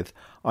off with,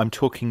 I'm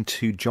talking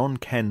to John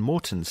Ken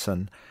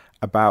Mortensen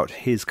about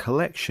his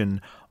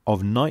collection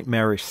of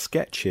nightmarish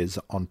sketches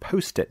on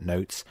post-it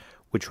notes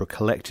which were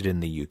collected in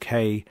the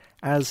UK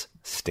as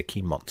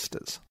Sticky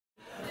Monsters.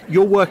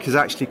 Your work is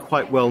actually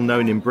quite well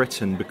known in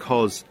Britain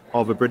because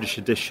of a British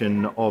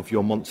edition of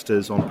your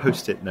Monsters on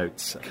Post-it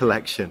Notes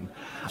collection.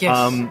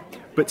 Yes.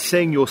 But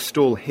seeing your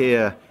stall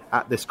here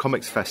at this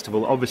comics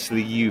festival,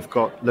 obviously you've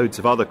got loads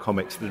of other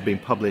comics that have been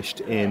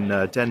published in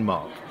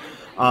Denmark.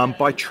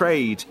 By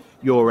trade,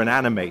 you're an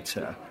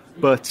animator,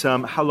 but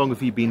how long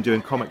have you been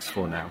doing comics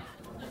for now?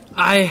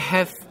 I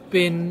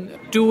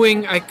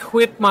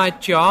quit my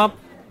job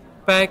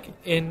back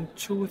in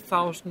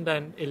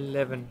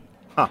 2011.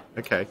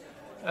 Okay.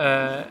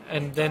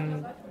 And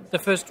then the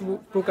first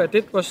book I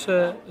did was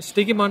a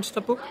Sticky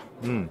Monster book.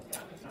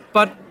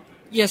 But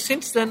yeah,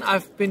 since then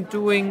I've been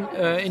doing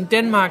in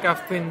Denmark.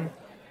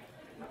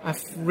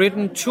 I've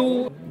written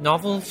 2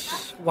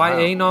 novels,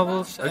 YA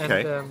novels,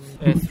 okay.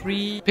 and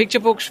 3 picture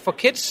books for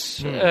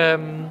kids.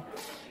 And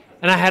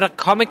I had a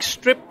comic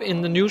strip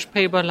in the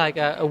newspaper, like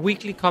a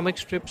weekly comic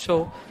strip.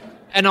 So,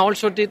 and I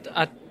also did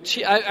I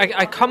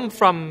come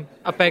from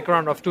a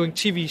background of doing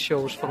TV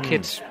shows for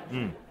kids.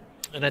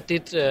 And I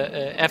did,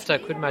 after I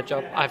quit my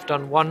job, I've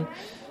done 1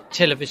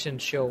 television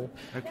show.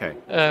 Okay.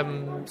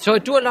 So I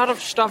do a lot of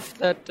stuff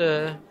that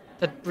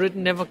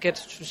Britain never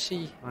gets to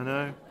see. I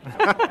know.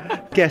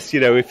 I guess,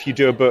 if you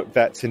do a book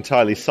that's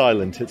entirely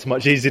silent, it's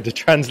much easier to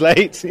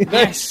translate.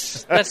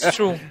 Yes, that's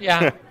true,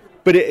 yeah.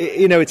 But,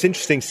 it's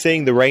interesting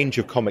seeing the range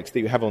of comics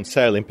that you have on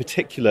sale. In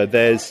particular,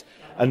 there's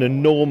an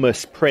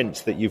enormous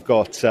print that you've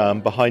got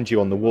behind you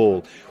on the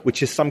wall,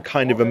 which is some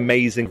kind of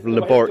amazing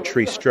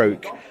laboratory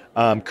stroke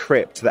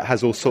crypt that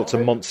has all sorts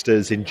of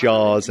monsters in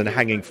jars and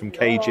hanging from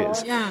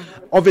cages. Yeah.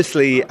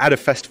 Obviously, at a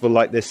festival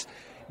like this,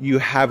 you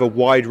have a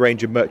wide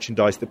range of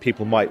merchandise that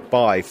people might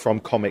buy, from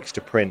comics to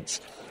prints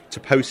to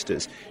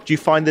posters. Do you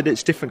find that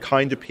it's different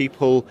kind of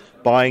people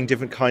buying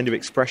different kind of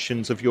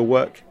expressions of your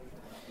work?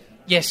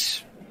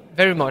 Yes,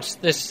 very much.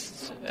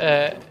 There's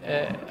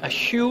a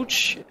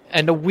huge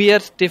and a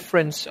weird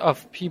difference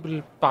of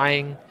people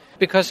buying.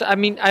 Because, I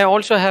mean, I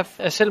also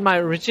I sell my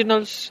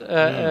originals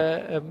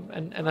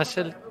and I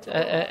sell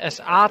as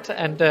art,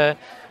 and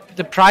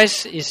the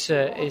price is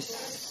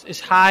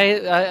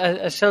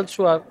high. I sell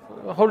to a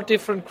whole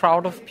different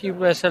crowd of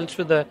people. I sell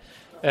to the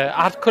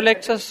art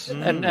collectors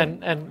and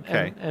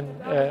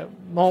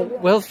more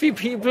wealthy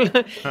people.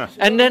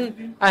 And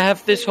then I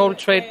have this whole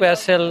trade where I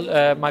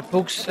sell my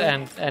books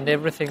and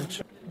everything.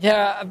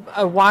 Yeah,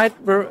 a wide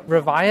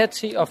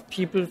variety of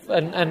people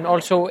and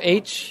also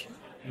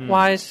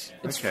age-wise.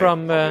 It's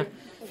from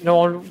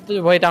all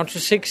the way down to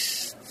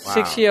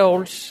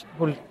 6-year-olds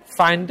who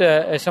find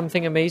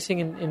something amazing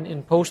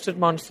in Post-it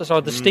Monsters,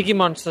 or the Sticky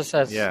Monsters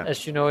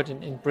as you know it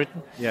in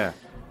Britain. Yeah.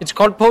 It's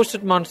called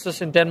Post-it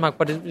Monsters in Denmark,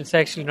 but it's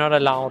actually not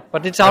allowed.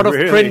 But it's out of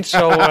print,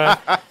 so...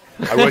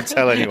 I won't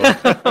tell anyone.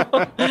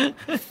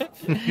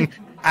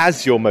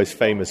 As your most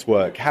famous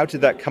work, how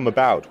did that come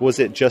about? Was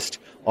it just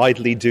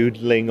idly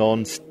doodling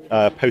on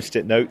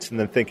Post-it notes and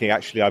then thinking,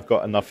 actually, I've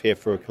got enough here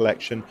for a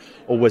collection?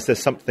 Or was there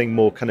something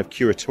more kind of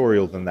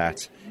curatorial than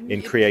that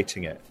in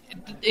creating it?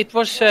 It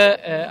was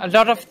a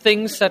lot of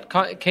things that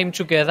came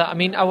together. I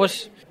mean, I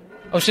was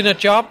in a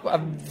job,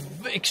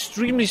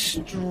 extremely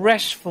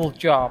stressful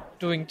job,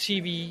 doing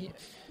TV,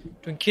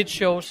 doing kids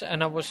shows,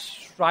 and I was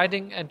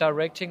writing and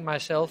directing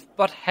myself,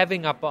 but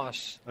having a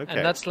boss. Okay.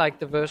 And that's like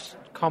the worst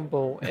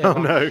combo ever.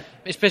 Oh, no.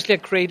 Especially a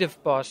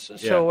creative boss. Yeah.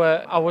 So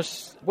I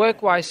was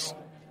work-wise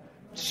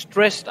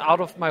stressed out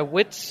of my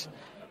wits,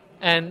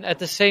 and at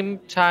the same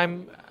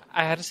time,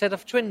 I had a set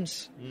of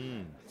twins.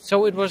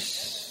 So it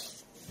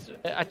was...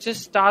 I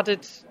just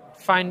started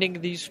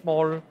finding these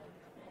small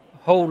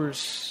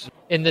holes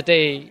in the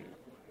day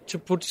to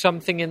put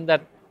something in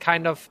that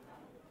kind of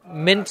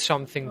meant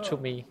something to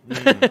me.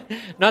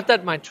 Not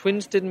that my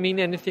twins didn't mean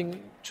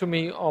anything to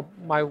me or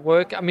my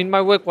work. I mean,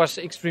 my work was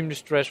extremely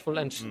stressful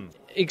and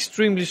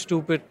extremely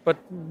stupid, but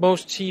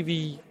most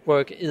TV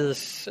work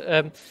is.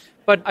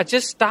 But I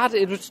just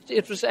started.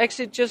 It was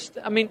actually just.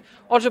 I mean,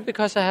 also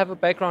because I have a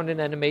background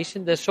in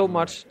animation, there's so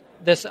much.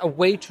 There's a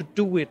way to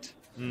do it.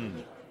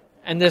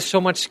 And there's so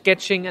much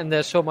sketching, and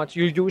there's so much.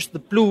 You use the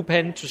blue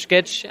pen to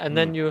sketch, and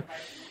then you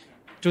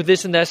do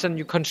this and that, and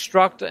you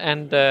construct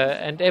and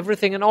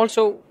everything. And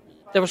also,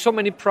 there were so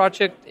many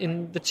projects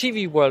in the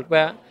TV world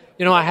where,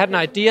 I had an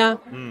idea,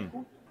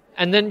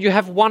 and then you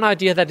have one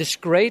idea that is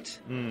great,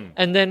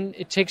 and then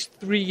it takes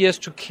 3 years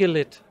to kill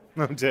it.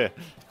 Oh dear.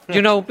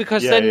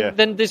 Because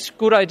then this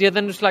good idea,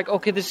 then it's like,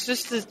 okay, this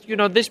is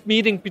this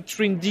meeting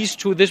between these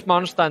two, this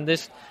monster and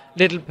this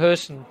little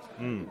person.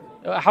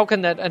 How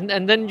can that?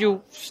 And then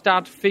you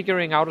start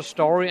figuring out a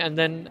story, and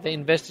then the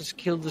investors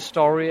kill the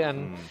story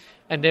and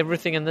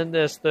everything. And then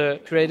there's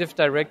the creative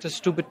director's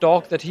stupid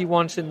dog that he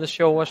wants in the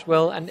show as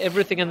well, and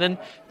everything. And then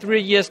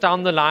 3 years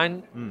down the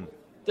line,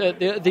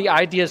 the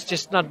idea is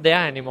just not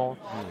there anymore.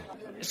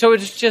 So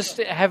it's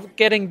just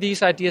getting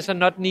these ideas and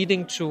not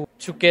needing to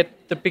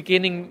get the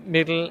beginning,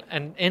 middle,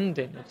 and end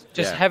in it.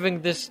 Just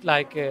having this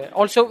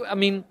also, I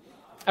mean,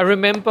 I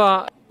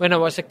remember when I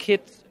was a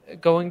kid,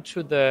 going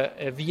to the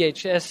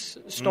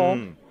VHS store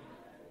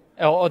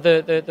or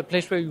the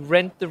place where you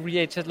rent the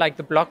VHS, like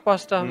the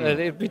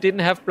Blockbuster. We didn't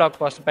have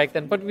Blockbuster back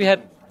then, but we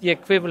had the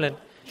equivalent.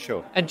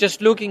 Sure. And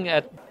just looking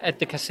at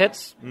the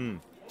cassettes.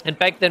 And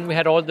back then we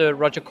had all the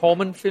Roger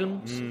Corman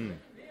films.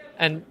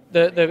 And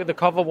the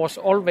cover was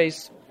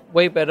always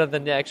way better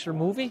than the actual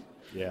movie.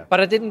 Yeah.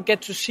 But I didn't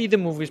get to see the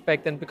movies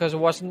back then because I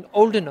wasn't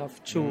old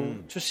enough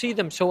to see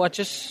them. So I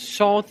just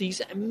saw these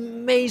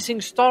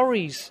amazing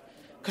stories.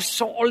 Because I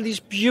saw all these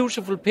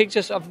beautiful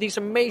pictures of these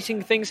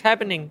amazing things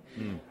happening.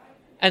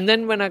 And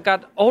then when I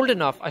got old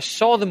enough, I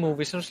saw the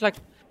movies and I was like,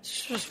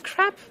 this was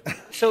crap.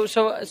 So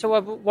I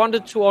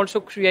wanted to also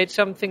create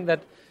something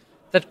that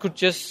could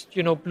just,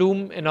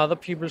 bloom in other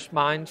people's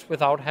minds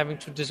without having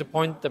to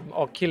disappoint them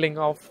or killing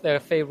off their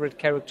favorite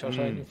characters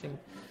or anything.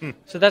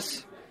 So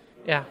that's,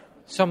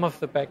 some of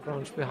the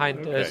backgrounds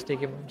behind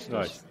Sticky Monsters.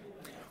 Nice.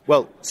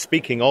 Well,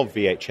 speaking of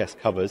VHS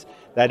covers,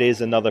 that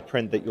is another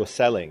print that you're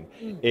selling,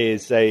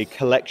 is a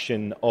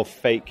collection of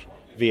fake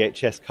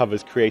VHS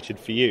covers created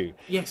for you.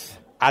 Yes.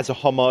 As a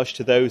homage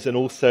to those, and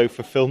also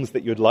for films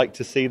that you'd like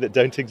to see that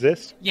don't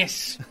exist?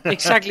 Yes,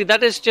 exactly.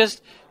 That is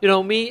just,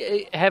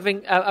 me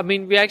having...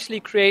 we actually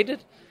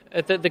created...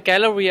 the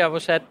gallery I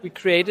was at, we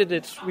created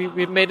it.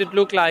 We made it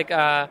look like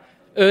a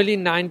early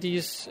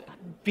 90s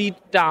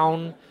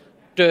beat-down,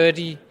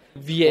 dirty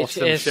VHS.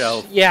 Awesome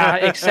shelf. Yeah,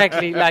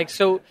 exactly.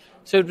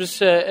 So it was,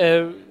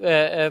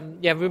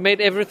 we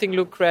made everything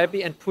look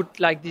crappy and put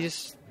like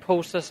these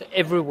posters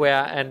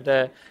everywhere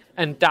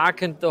and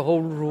darkened the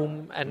whole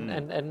room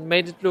and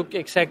made it look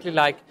exactly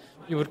like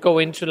you would go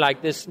into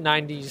like this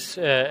 90s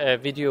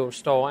video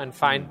store and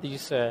find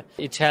these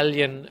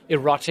Italian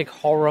erotic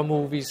horror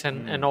movies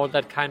and all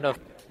that kind of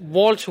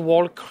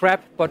wall-to-wall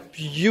crap, but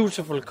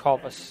beautiful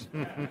covers.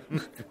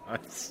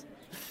 Nice.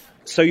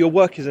 So your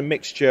work is a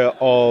mixture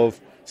of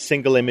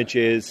single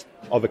images,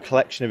 of a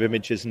collection of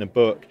images in a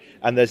book,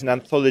 and there's an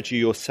anthology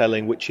you're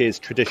selling which is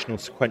traditional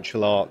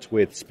sequential art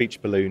with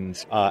speech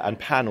balloons and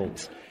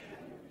panels.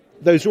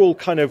 Those are all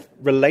kind of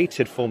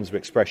related forms of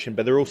expression,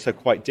 but they're also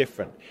quite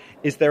different.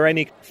 Is there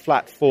any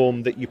flat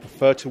form that you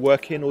prefer to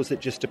work in, or does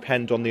it just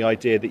depend on the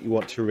idea that you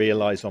want to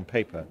realise on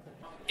paper?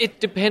 It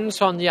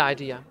depends on the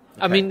idea.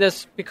 Okay. I mean,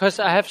 because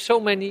I have so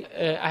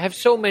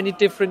many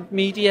different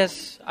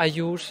medias I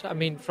use. I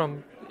mean,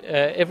 from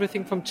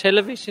everything from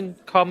television,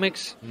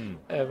 comics,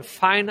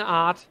 fine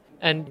art,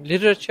 and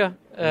literature.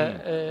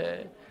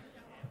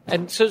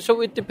 And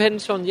so it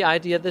depends on the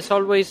idea. There's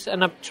always,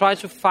 and I try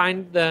to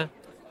find the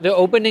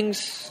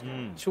openings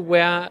to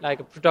where, like,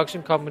 a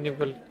production company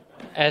will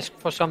ask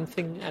for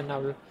something, and I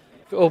will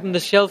open the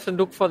shelf and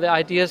look for the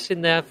ideas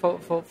in there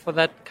for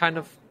that kind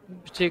of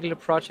particular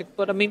project.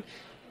 But I mean,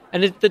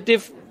 and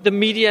the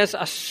medias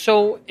are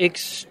so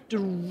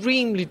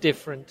extremely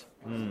different.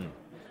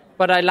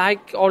 But I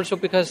like also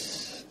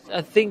because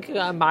I think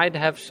I might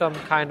have some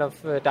kind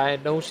of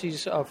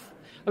diagnosis of.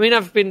 I mean,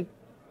 I've been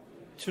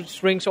to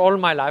strings all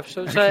my life,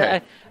 so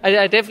Okay.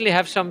 I definitely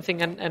have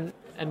something,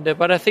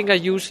 but I think I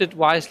use it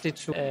wisely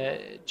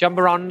to jump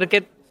around and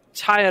get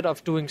tired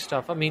of doing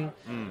stuff. I mean,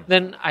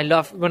 then I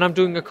love when I'm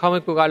doing a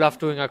comic book. I love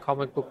doing a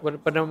comic book,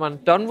 but when I'm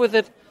done with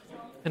it,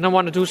 and I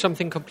want to do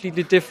something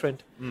completely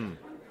different.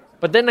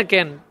 But then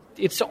again,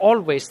 it's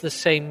always the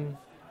same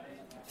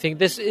thing.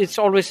 It's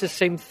always the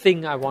same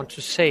thing I want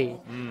to say,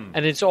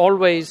 and it's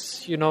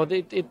always, you know,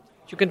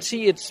 you can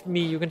see it's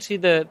me. You can see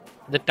the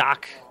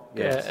dark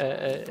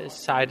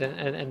side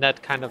and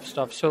that kind of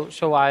stuff.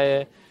 So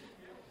I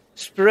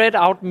spread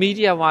out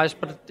media-wise,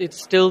 but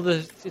it's still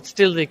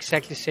the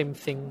exactly same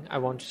thing I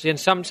want to see. And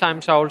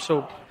sometimes I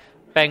also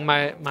bang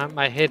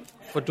my head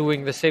for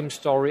doing the same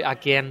story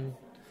again.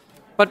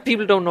 But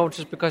people don't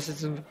notice because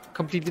it's in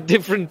completely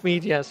different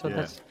media, so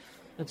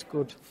that's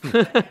good.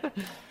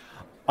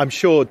 I'm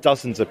sure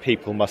dozens of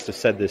people must have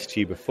said this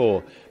to you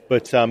before,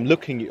 but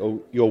looking at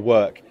your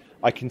work,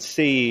 I can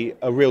see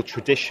a real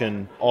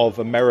tradition of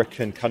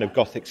American kind of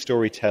Gothic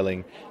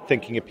storytelling,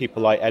 thinking of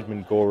people like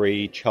Edmund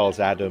Gorey, Charles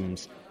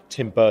Addams,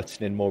 Tim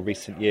Burton in more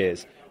recent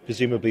years.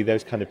 Presumably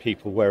those kind of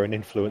people were an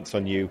influence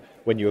on you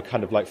when you were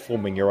kind of like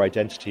forming your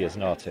identity as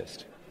an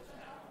artist.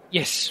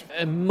 Yes,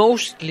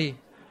 mostly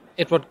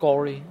Edward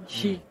Gorey.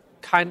 He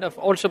kind of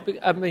also,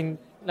 I mean,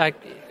 like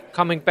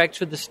coming back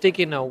to the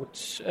sticky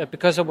notes,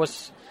 because I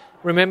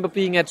remember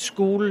being at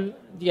school,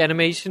 the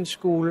animation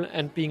school,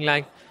 and being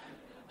like,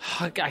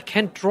 I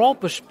can't draw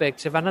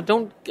perspective, and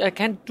I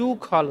can't do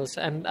colors,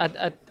 and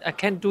I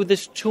can't do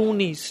this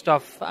toony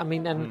stuff. I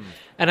mean, and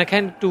I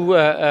can't do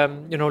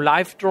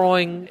live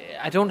drawing.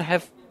 I don't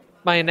have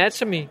my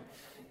anatomy,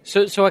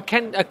 so I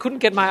couldn't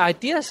get my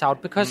ideas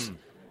out because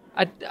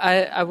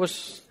I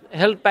was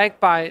held back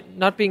by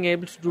not being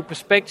able to do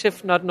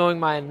perspective, not knowing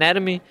my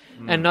anatomy,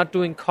 and not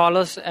doing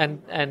colors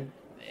and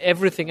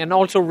everything, and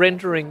also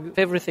rendering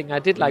everything I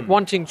did, like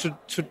wanting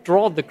to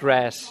draw the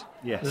grass.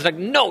 Yes. It's like,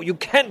 no, you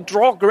can't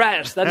draw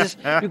grass. That is,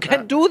 you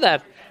can't do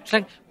that. It's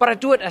like, but I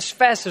do it as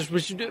fast as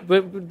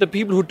the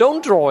people who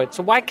don't draw it.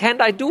 So why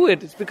can't I do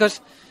it? It's because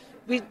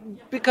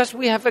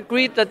we have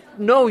agreed that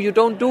no, you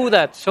don't do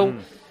that. So,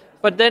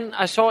 but then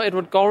I saw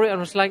Edward Gorey and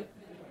was like,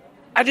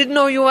 I didn't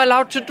know you were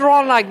allowed to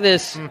draw like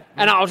this.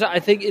 And I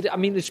think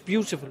it's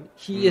beautiful.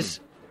 He is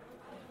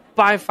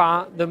by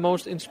far the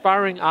most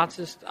inspiring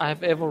artist I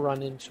have ever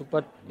run into.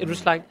 But it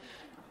was like,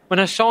 when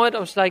I saw it, I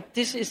was like,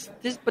 this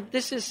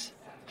is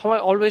how I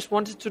always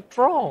wanted to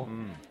draw,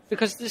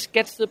 because this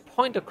gets the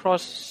point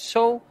across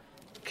so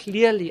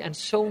clearly and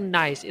so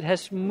nice. It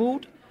has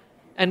mood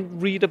and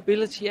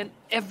readability and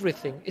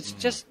everything. It's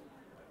just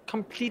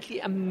completely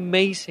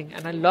amazing,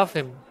 and I love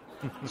him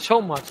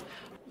so much.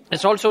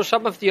 There's also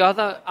some of the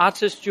other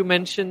artists you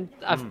mentioned.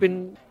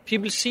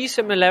 People see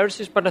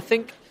similarities, but I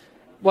think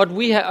what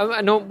we have, I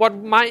know what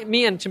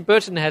me and Tim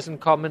Burton has in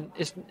common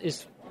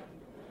is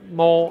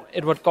more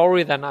Edward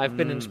Gorey than I've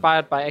been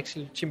inspired by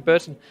actually Tim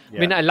Burton. Yeah. I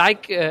mean, I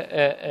like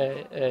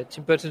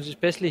Tim Burton,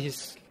 especially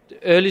his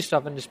early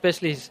stuff and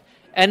especially his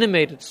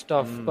animated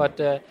stuff,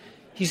 but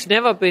he's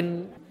never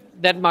been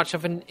that much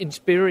of an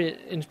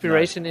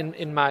inspiration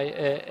in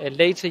my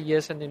later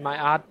years and in my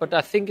art. But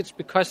I think it's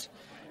because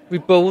we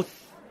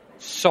both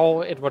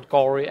saw Edward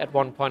Gorey at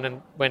one point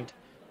and went,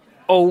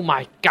 oh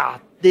my God,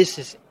 this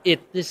is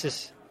it. This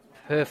is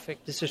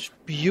perfect. This is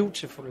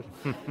beautiful.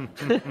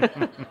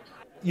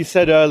 You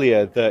said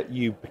earlier that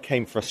you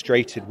became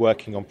frustrated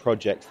working on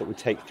projects that would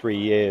take 3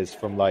 years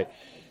from like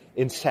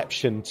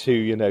inception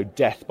to,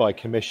 death by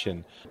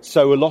commission.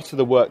 So a lot of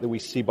the work that we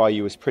see by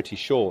you is pretty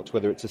short,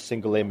 whether it's a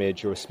single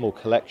image or a small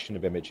collection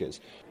of images.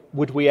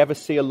 Would we ever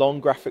see a long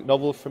graphic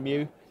novel from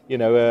you?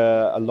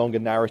 A longer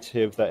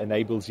narrative that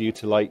enables you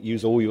to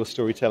use all your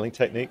storytelling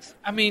techniques?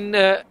 I mean,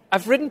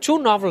 I've written 2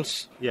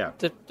 novels. Yeah.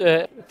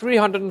 That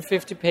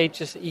 350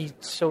 pages each.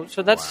 So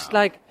that's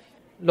like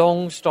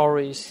long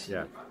stories.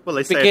 Yeah. Well,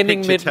 they say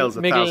beginning, a picture tells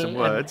 1,000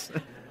 words.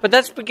 But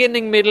that's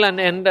beginning, middle, and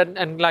end,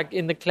 and like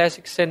in the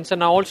classic sense.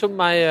 And also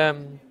my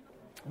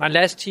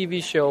last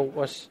TV show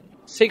was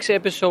 6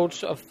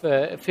 episodes of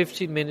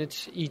 15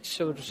 minutes each,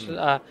 so it's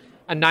a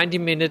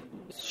 90-minute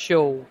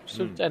show,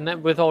 and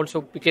then with also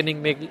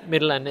beginning,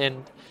 middle, and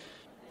end.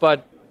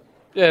 But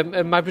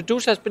my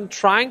producer has been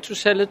trying to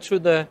sell it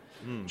to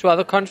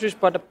other countries,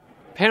 but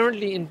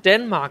apparently in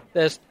Denmark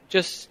there's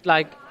just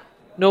like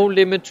no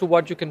limit to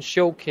what you can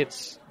show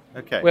kids.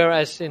 Okay.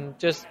 Whereas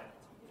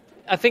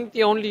I think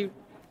the only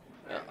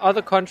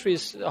other country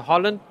is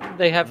Holland.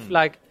 They have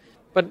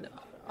but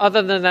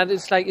other than that,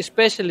 it's like,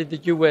 especially the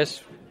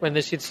US, when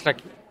they see it's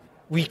like,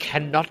 we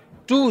cannot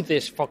do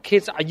this for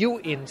kids. Are you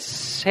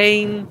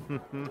insane?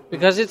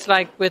 Because it's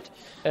like with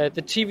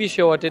the TV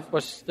show I did,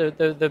 was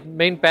the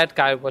main bad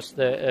guy was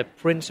the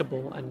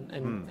principal,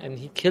 and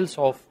he kills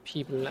off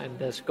people, and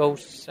there's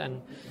ghosts,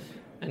 and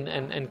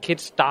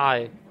kids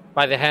die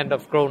by the hand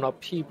of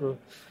grown-up people.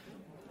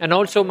 And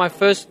also my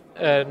first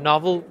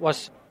novel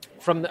was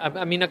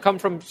I come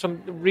from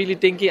some really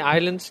dinky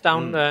islands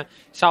down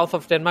south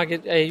of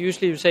Denmark.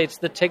 Usually you say it's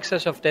the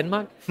Texas of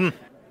Denmark.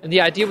 And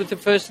the idea with the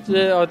first,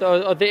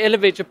 or the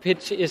elevator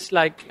pitch is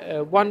like,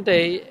 one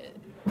day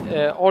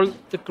all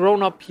the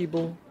grown-up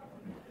people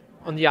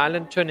on the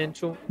island turn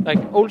into like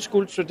old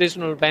school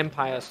traditional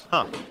vampires.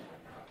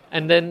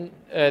 And then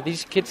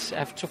these kids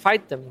have to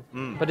fight them.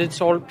 But it's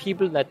all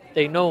people that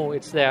they know.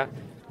 It's their...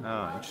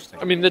 Oh, interesting.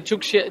 I mean,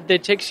 they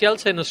take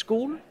shelter in a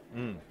school,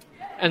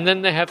 and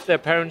then they have their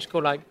parents go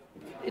like,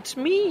 "It's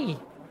me,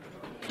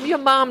 your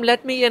mom,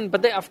 let me in."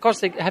 But of course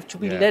they have to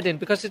be let in,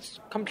 because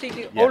it's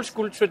completely old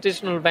school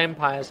traditional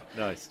vampires.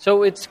 Nice.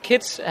 So it's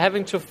kids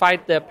having to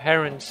fight their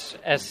parents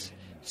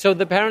so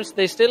the parents,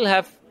 they still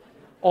have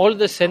all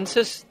the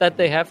senses that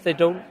they have. They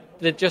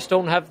just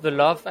don't have the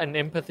love and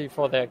empathy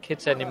for their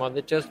kids anymore.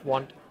 They just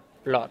want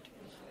blood.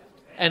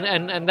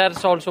 And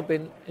that's also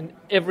been in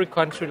every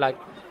country, like,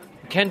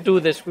 can't do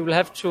this. We will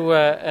have to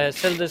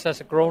sell this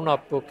as a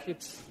grown-up book.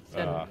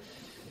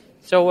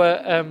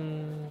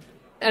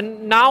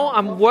 And now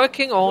I'm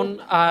working on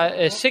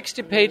a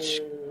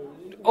 60-page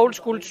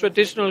old-school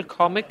traditional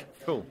comic,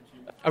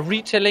 a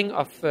retelling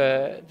of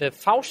the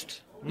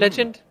Faust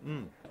legend,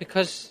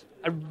 because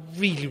I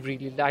really,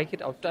 really like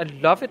it. I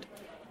love it,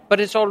 but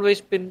it's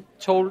always been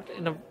told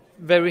in a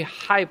very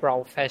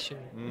highbrow fashion,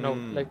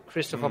 like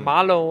Christopher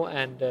Marlowe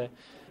and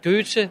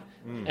Goethe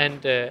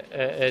and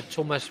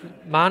Thomas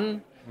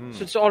Mann.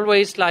 So it's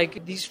always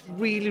like these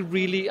really,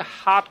 really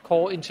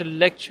hardcore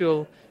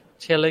intellectual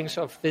tellings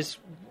of this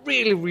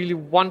really, really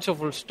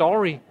wonderful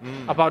story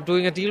about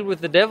doing a deal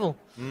with the devil.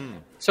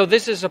 So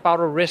this is about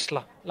a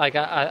wrestler, like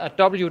a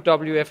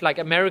WWF, like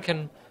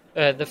American,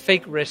 the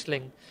fake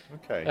wrestling,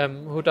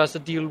 who does a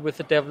deal with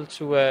the devil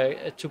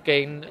to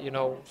gain,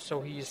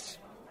 so he's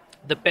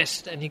the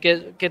best, and he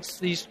gets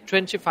these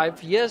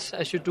 25 years,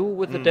 as you do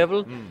with the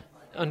devil,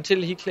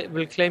 until he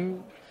will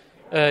claim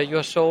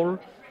your soul.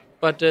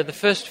 But the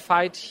first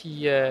fight,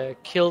 he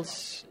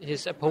kills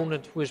his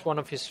opponent, who is one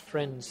of his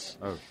friends.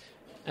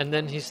 And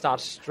then he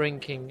starts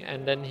drinking,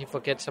 and then he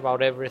forgets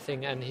about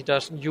everything, and he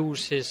doesn't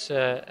use his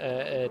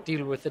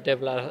deal with the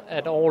devil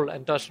at all,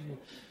 and doesn't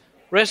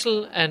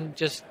wrestle, and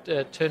just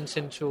turns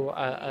into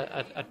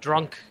a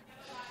drunk.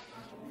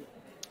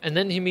 And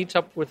then he meets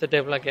up with the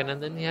devil again,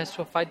 and then he has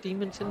to fight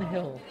demons in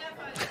hell.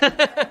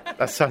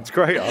 That sounds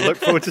great. I look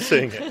forward to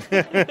seeing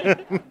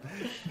it.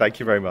 Thank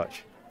you very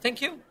much.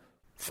 Thank you.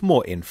 For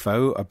more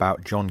info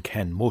about John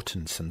Ken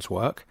Mortenson's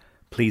work,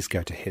 please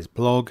go to his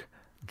blog,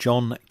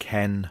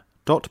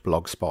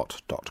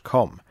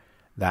 johnken.blogspot.com.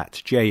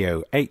 That's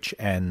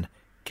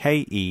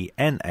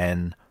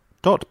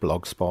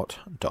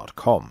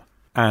JOHNKENN.blogspot.com.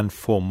 And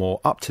for more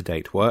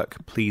up-to-date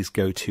work, please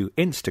go to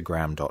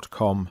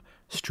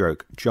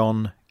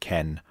instagram.com/John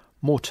Ken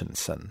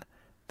Mortensen.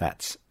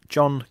 That's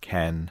John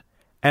Ken,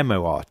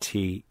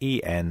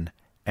 MORTENSEN.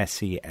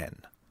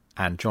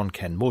 And John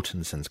Ken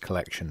Mortenson's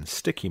collection,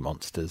 Sticky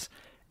Monsters,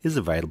 is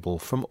available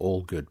from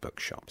all good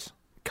bookshops.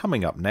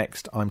 Coming up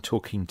next, I'm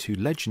talking to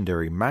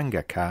legendary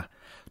mangaka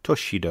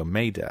Toshido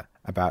Maeda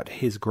about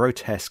his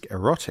grotesque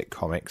erotic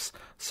comics,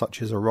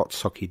 such as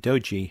Orotsuki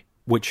Doji,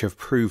 which have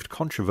proved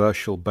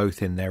controversial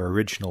both in their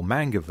original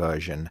manga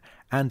version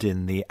and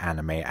in the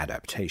anime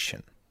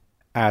adaptation.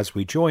 As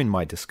we join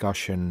my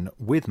discussion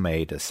with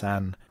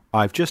Maeda-san,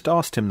 I've just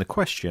asked him the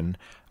question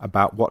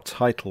about what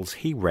titles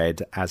he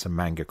read as a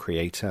manga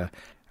creator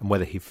and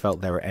whether he felt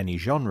there were any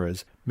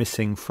genres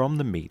missing from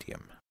the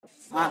medium.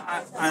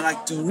 I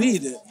like to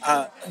read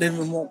a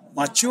little more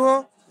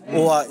mature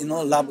or,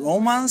 love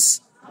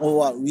romance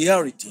or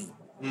reality.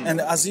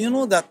 And as you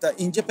know that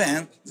in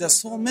Japan, there are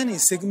so many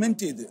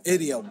segmented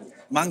area of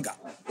manga,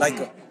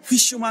 like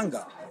fish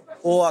manga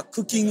or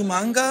cooking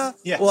manga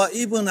or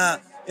even,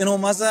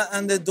 mother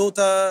and the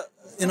daughter,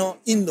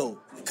 in-law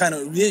kind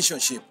of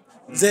relationship.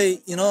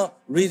 They,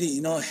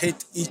 really,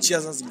 hate each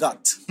other's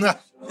gut.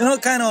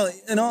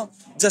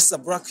 Just a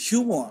black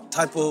humor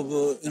type of,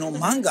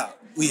 manga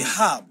we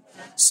have.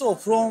 So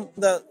from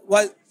the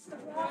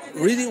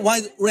really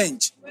wide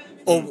range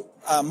of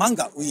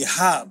manga we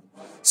have,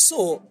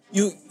 so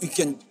you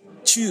can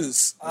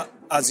choose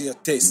as your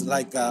taste,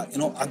 like,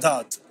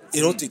 adult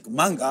erotic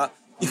manga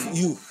if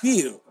you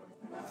feel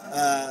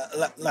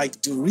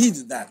like to read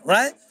that,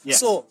 right? Yes.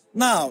 So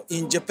now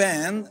in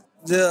Japan,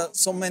 there are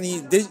so many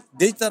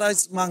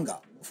digitalized manga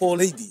for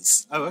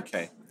ladies. Oh,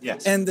 okay.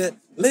 Yes. And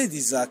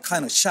ladies are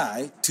kind of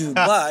shy to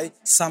buy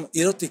some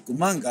erotic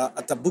manga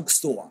at the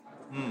bookstore.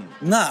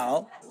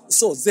 Now,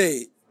 so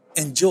they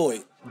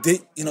enjoy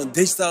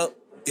digital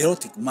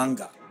erotic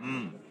manga,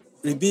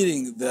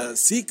 revealing the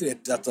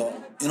secret that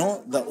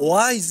the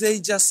why they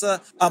just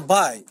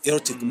buy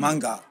erotic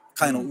manga.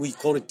 Kind of we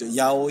call it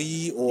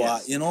yaoi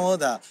or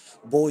the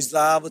boys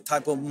love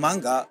type of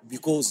manga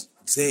because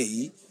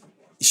they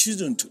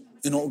shouldn't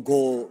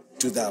go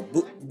to the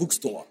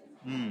bookstore.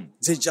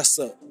 They just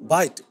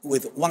buy it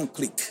with one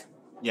click.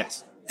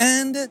 Yes.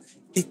 And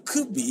it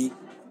could be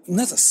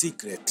not a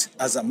secret,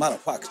 as a matter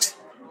of fact.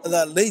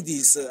 The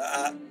ladies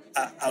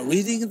are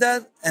reading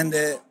that and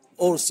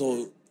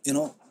also,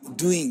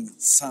 doing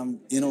some,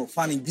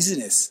 funny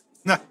business,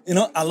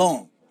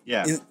 alone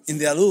in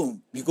their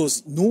room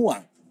because no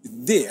one is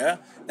there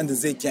and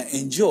they can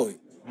enjoy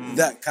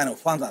that kind of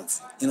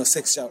fantasy,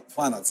 sexual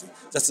fantasy.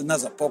 That's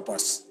another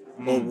purpose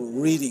of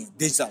reading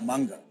digital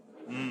manga.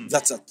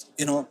 That's a,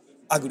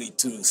 ugly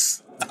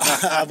truth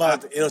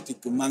about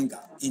erotic manga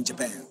in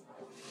Japan.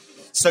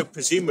 So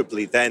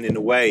presumably then, in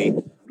a way,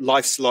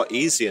 life's a lot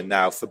easier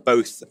now for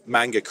both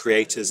manga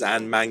creators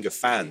and manga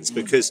fans,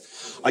 because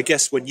I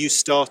guess when you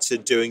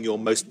started doing your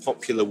most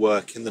popular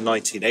work in the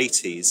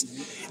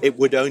 1980s, it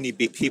would only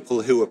be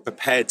people who were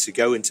prepared to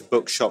go into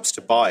bookshops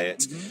to buy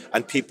it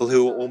and people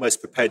who were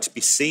almost prepared to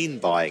be seen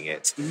buying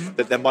it,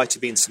 that there might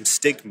have been some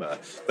stigma.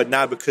 But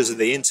now, because of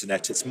the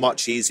internet, it's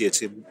much easier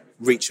to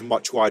reach a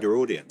much wider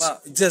audience.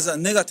 Well, there's a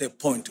negative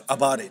point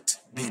about it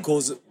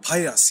because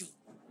piracy.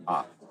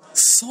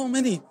 So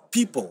many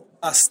people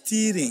are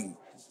stealing,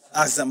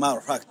 as a matter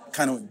of fact,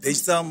 kind of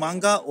digital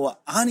manga or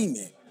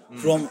anime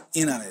from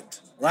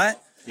internet, right?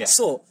 Yeah.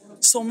 So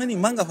many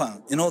manga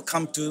fans,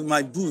 come to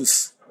my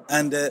booth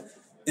and,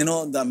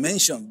 they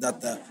mention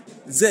that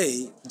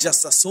they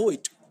just saw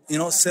it,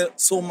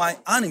 saw my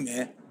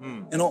anime,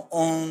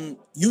 on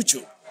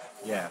YouTube.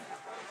 Yeah.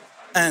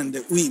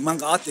 And we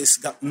manga artists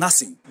got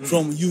nothing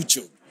from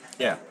YouTube.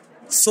 Yeah.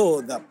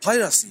 So the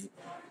piracy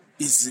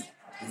is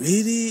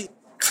really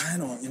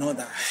kind of,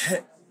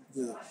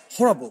 the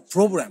horrible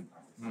problem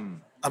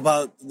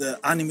about the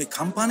anime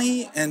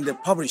company and the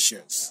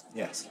publishers.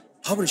 Yes.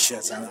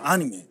 Publishers and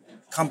anime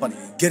company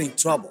get in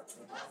trouble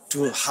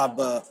to have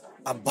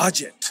a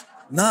budget.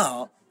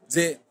 Now,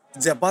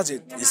 their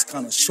budget is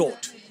kind of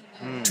short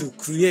to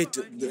create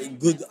the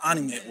good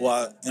anime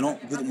or,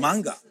 good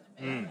manga.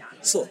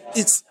 So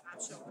it's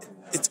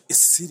a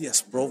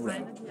serious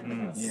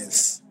problem.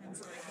 Yes.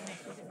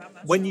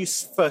 When you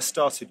first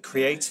started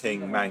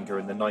creating manga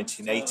in the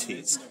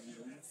 1980s,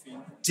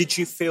 did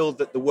you feel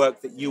that the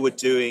work that you were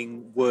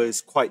doing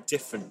was quite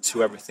different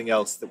to everything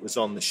else that was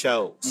on the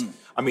shelves?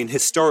 I mean,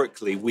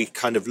 historically, we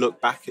kind of look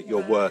back at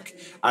your work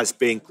as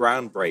being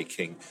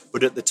groundbreaking,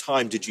 but at the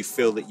time, did you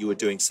feel that you were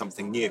doing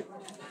something new?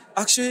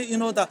 Actually,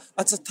 that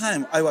at the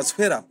time, I was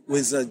fed up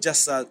with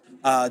just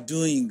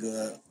doing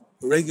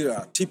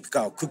regular,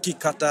 typical cookie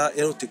cutter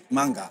erotic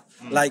manga,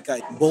 like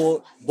a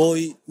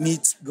boy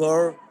meets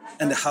girl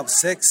and have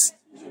sex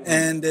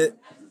and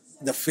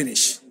the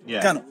finish.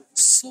 Yeah. Kind of.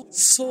 So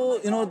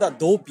the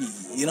dopey,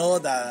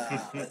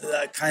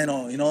 the kind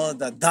of,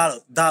 the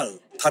dull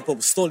type of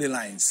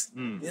storylines.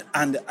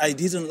 And I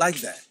didn't like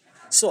that.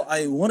 So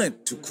I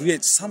wanted to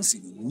create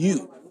something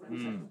new.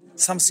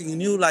 Something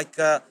new like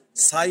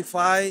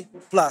sci-fi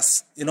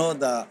plus,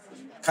 the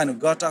kind of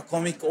gata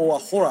comic or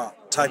horror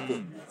type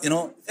of,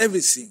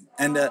 everything.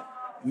 And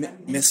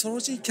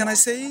mythology, can I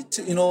say it?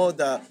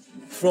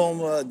 From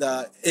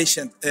the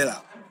ancient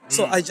era.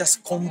 So I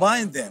just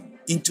combined them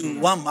into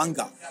one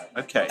manga.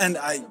 Okay. And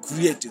I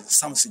created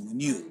something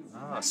new.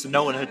 So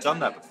no one had done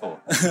that before?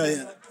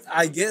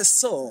 I guess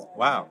so.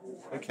 Wow.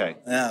 Okay.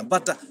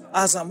 But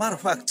as a matter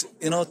of fact,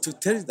 to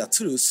tell you the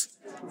truth,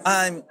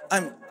 I'm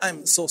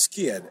so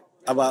scared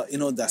about,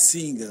 the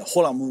seeing the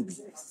horror movie.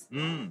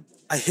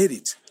 I hate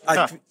it.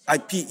 I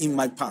pee in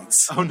my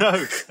pants. Oh,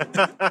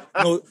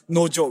 no.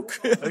 No joke.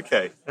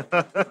 Okay.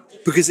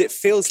 Because it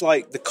feels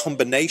like the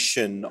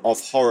combination of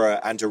horror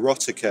and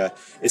erotica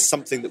is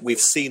something that we've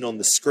seen on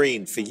the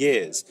screen for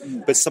years,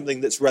 but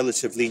something that's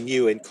relatively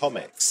new in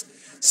comics.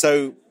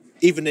 So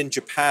even in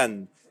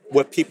Japan,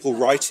 were people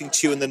writing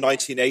to you in the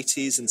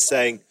 1980s and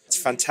saying, it's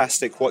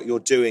fantastic what you're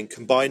doing,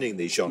 combining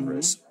these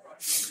genres?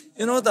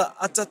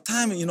 At the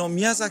time,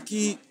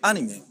 Miyazaki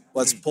anime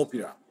was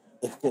popular,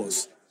 of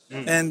course.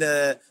 And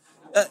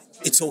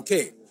it's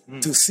okay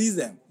to see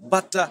them.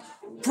 But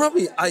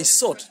probably I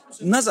thought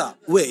another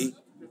way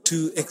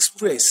to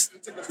express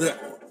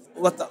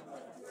what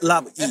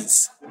love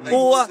is.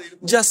 Or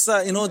just,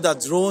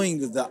 the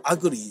drawing the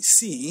ugly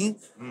scene,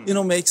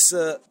 makes,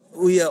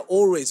 we are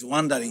always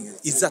wondering,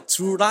 is that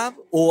true love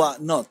or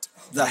not?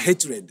 The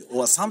hatred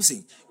or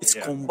something. It's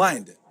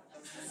combined.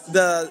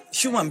 The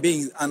human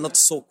beings are not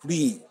so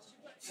clean.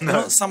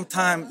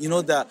 Sometimes,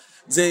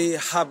 they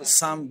have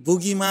some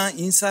boogeyman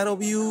inside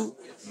of you,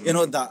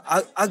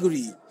 the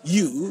ugly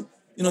you,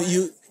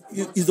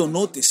 you don't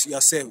notice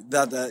yourself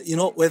that,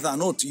 whether or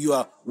not you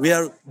are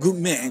real good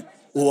man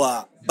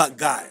or bad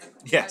guy.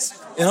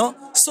 Yes.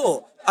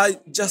 So I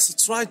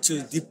just try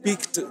to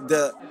depict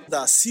the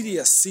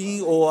serious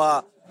scene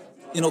or,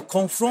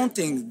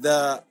 confronting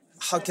the,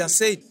 how can I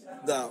say,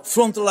 the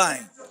front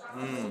line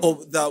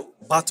of the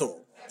battle,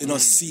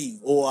 scene.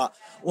 Or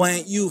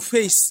when you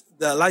face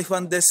the life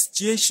and death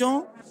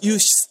situation,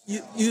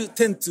 you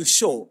tend to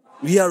show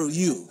real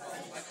you.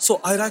 So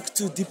I like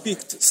to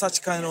depict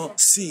such kind of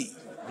scene.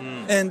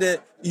 And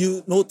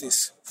you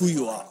notice who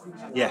you are.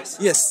 Yes.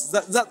 Yes,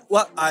 that's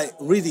what I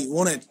really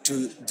wanted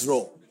to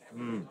draw.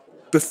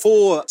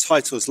 Before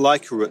titles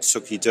like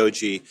Urotsuki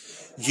Doji,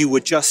 you were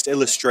just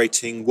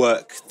illustrating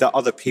work that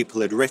other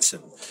people had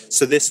written.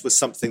 So this was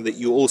something that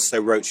you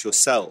also wrote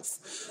yourself.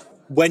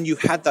 When you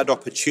had that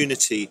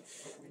opportunity,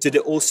 did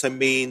it also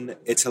mean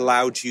it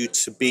allowed you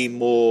to be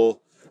more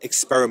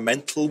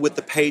experimental with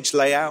the page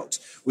layout?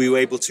 Were you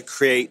able to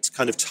create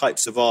kind of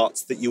types of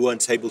art that you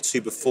weren't able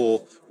to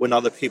before when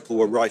other people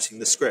were writing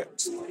the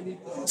script?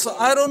 So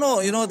I don't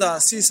know,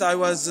 that since I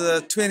was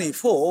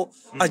 24,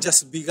 I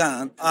just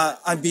began.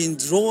 I've been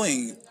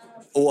drawing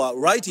or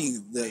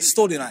writing the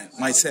storyline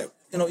myself.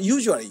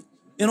 Usually,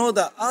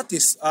 the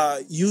artists are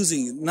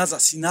using another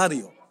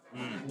scenario,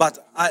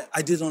 but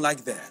I didn't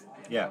like that.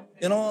 Yeah.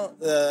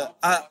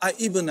 I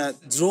even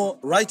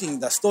writing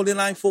the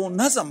storyline for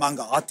another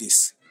manga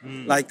artist,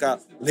 like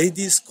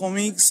ladies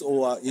comics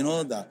or,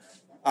 the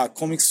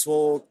comics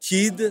for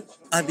kid.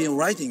 I've been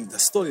writing the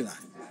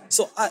storyline.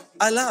 So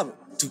I love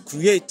to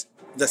create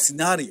the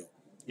scenario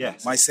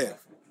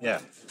myself. Yeah.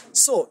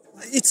 So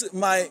it's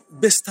my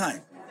best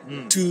time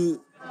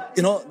to,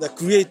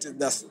 create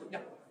the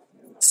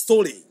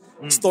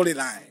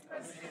storyline.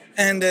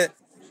 And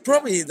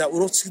probably the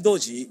Urotsuki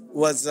Doji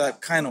was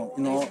kind of,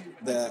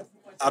 the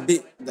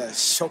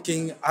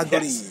shocking,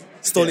 ugly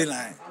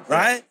storyline,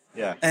 right?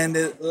 Yeah. And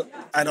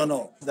I don't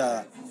know,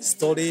 the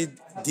story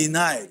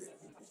denied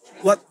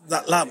what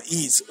that love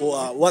is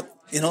or what,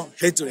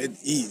 hatred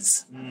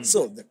is.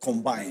 So the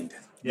combined,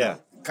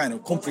 kind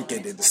of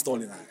complicated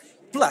storyline.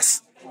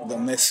 Plus the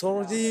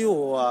mythology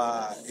or,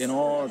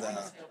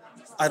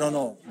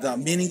 the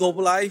meaning of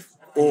life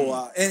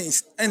or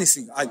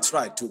anything I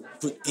try to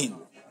put in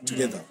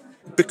together.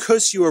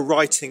 Because you were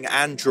writing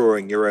and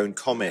drawing your own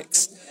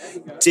comics,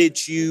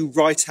 did you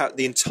write out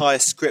the entire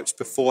script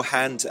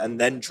beforehand and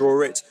then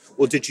draw it?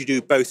 Or did you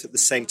do both at the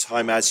same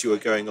time as you were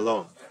going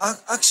along?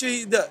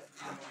 Actually,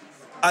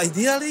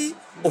 ideally,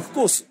 of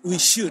course, we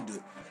should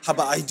have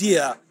an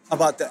idea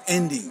about the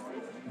ending.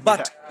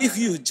 But if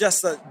you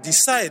just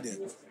decide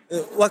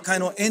what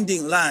kind of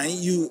ending line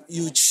you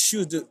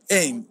should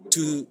aim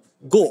to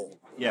go,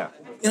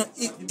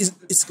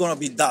 it's going to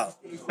be dull.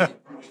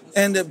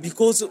 And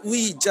because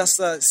we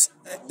just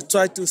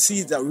try to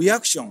see the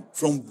reaction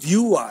from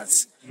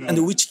viewers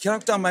and which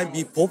character might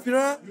be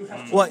popular,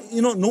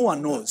 no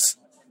one knows.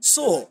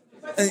 So,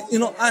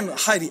 I'm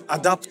highly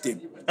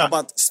adaptive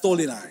about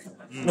storyline,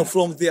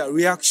 from their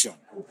reaction.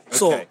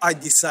 So I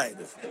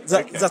decided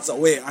that's the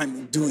way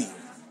I'm doing.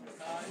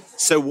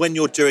 So when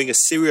you're doing a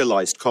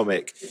serialized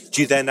comic,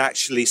 do you then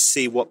actually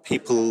see what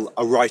people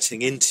are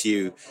writing into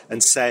you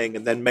and saying,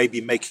 and then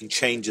maybe making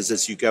changes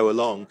as you go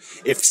along,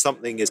 if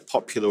something is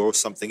popular or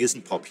something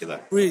isn't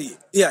popular? Really?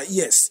 Yeah,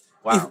 yes.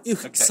 Wow.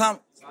 If some,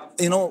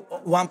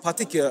 one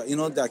particular,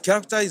 the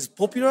character is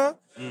popular,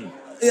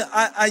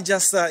 I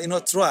just,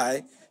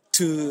 try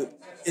to,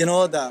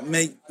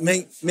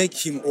 make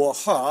him or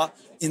her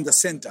in the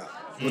center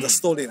of the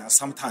storyline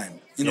sometime,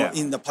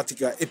 in the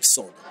particular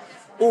episode.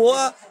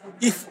 Or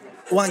if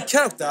one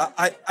character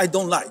I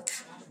don't like,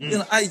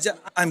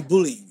 I'm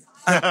bullying,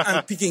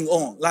 I'm picking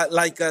on,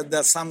 like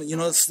some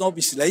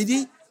snobbish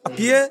lady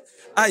appear.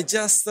 I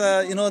just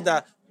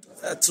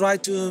try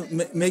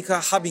to make her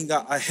having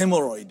a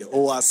hemorrhoid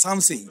or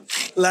something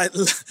like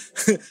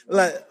the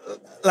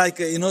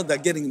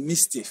getting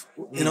mischief,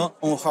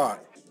 on her.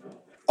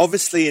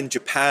 Obviously, in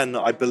Japan,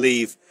 I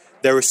believe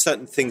there are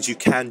certain things you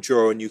can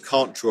draw and you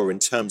can't draw in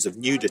terms of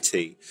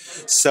nudity.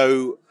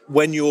 So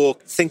when you're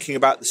thinking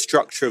about the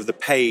structure of the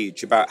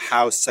page, about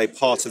how, say,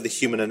 part of the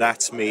human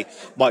anatomy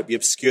might be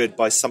obscured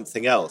by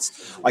something else,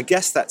 I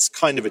guess that's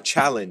kind of a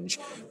challenge.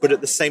 But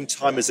at the same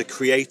time, as a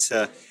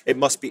creator, it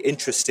must be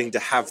interesting to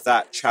have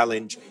that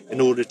challenge in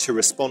order to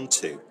respond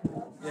to.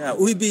 Yeah,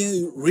 we've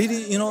been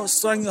really,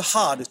 trying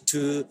hard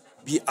to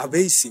be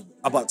evasive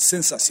about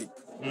censorship.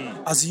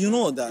 As you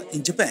know, that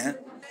in Japan,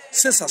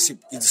 censorship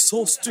is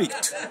so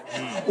strict.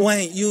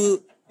 When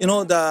you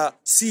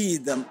see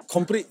them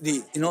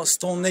completely,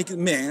 stone naked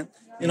man,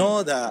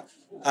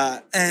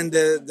 and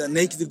the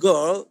naked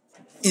girl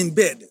in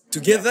bed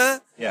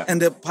together,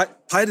 and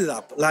piled it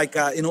up like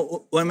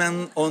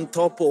women on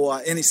top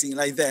or anything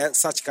like that,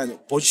 such kind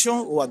of position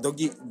or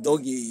doggy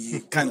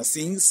kind of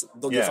things,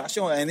 doggy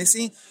fashion or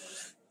anything,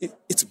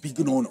 it's a big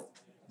no-no.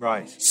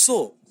 Right.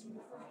 So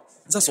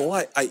that's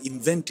why I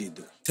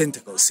invented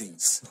tentacle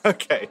things.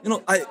 Okay. You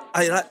know,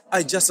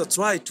 I just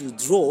try to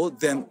draw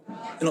them,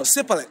 you know,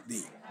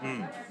 separately,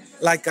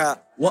 like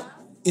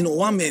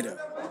 1 meter,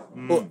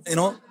 or, you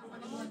know,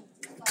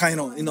 kind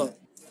of, you know,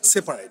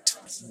 separate.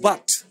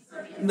 But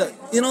the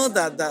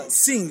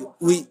thing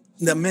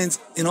the men's,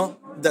 you know,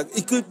 the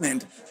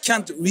equipment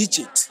can't reach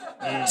it.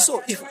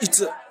 So if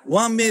it's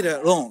 1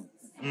 meter long,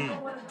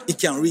 it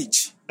can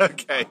reach.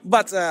 Okay.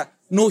 But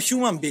no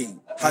human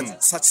being has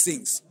such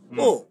things.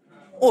 Oh,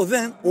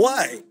 then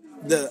why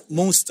the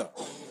monster?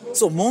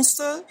 So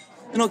monster,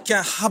 you know,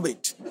 can have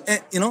it,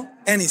 you know,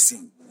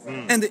 anything,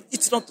 and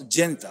it's not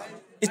genital.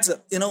 It's a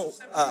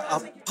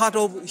part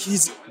of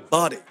his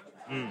body.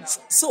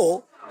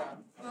 So,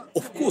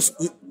 of course,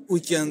 we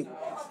can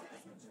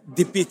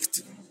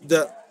depict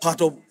the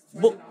part of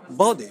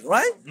body,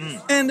 right?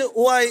 And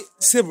why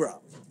zebra?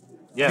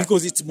 Yeah.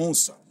 Because it's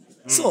monster.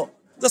 So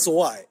that's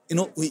why, you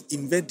know, we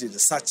invented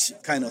such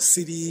kind of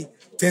silly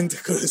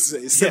tentacles,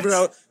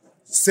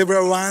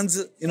 several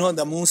ones, you know,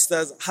 the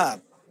monsters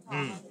have.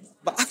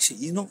 But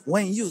actually, you know,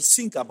 when you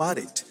think about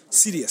it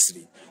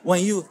seriously,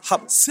 when you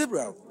have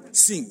several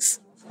things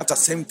at the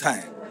same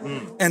time,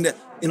 and,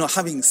 you know,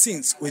 having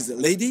things with a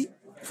lady,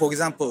 for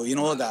example, you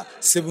know, the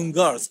 7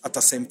 girls at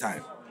the same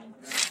time,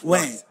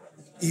 when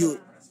you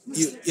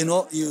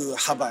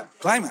have a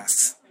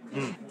climax,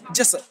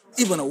 just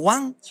even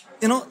one,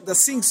 you know, the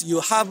things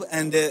you have,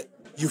 and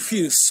you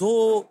feel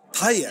so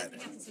tired.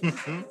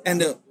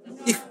 And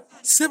if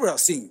several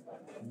things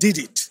did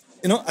it,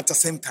 you know, at the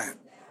same time,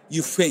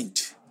 you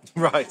faint.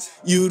 Right.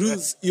 You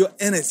lose your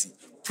energy.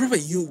 Probably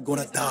you're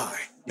gonna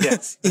die.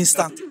 Yes.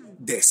 Instant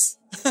death.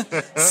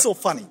 So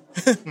funny.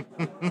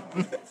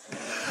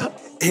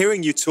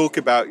 Hearing you talk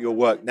about your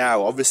work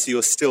now, obviously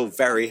you're still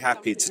very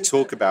happy to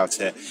talk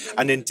about it.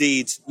 And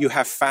indeed, you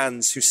have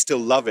fans who still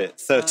love it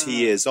 30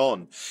 years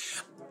on.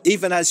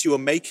 Even as you were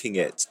making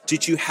it,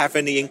 did you have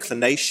any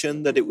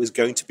inclination that it was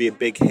going to be a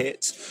big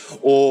hit?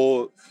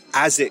 Or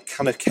as it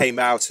kind of came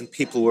out and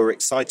people were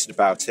excited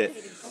about it,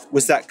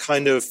 was that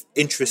kind of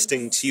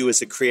interesting to you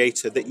as a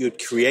creator that you had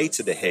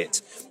created a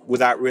hit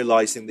without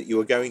realizing that you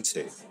were going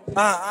to?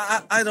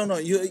 I don't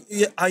know.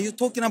 Are you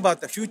talking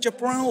about the future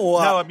plan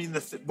or? No, I mean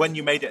when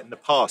you made it in the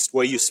past,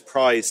 were you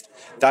surprised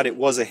that it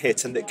was a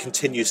hit and it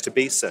continues to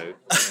be so?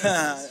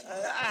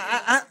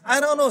 I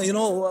don't know. You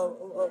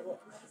know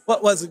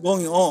what was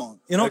going on.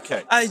 You know,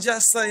 Okay. I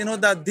just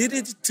that did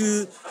it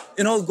to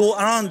go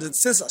around the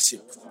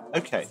censorship.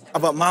 Okay.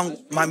 About my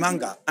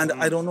manga, and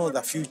I don't know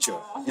the future.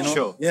 You know.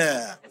 Sure.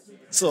 Yeah.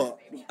 So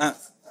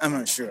I'm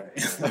not sure.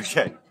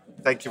 Okay.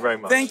 Thank you very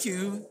much. Thank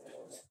you.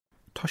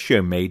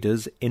 Toshio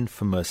Maida's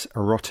infamous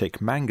erotic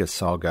manga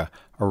saga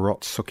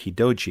Orotsuki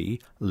Doji,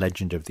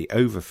 Legend of the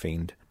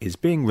Overfiend, is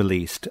being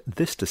released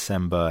this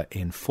December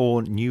in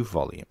 4 new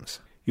volumes.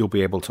 You'll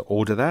be able to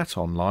order that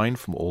online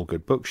from all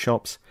good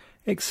bookshops,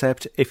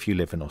 except if you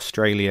live in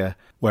Australia,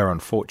 where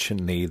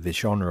unfortunately the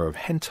genre of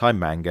hentai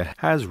manga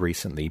has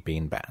recently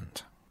been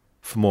banned.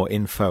 For more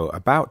info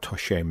about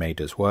Toshio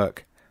Maida's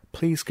work,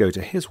 please go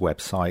to his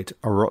website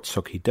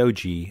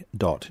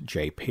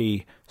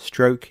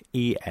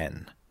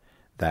orotsukidoji.jp/en.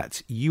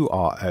 That's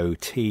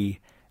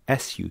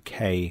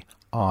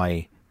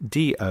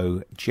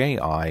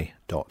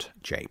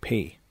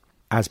urotsukidoji.jp.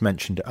 As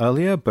mentioned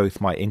earlier,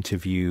 both my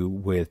interview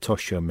with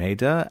Toshio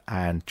Maida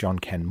and John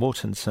Ken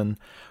Mortensen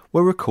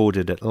were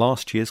recorded at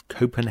last year's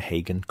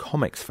Copenhagen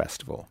Comics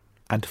Festival.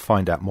 And to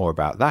find out more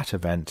about that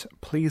event,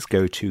 please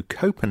go to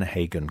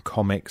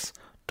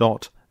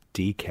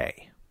copenhagencomics.dk.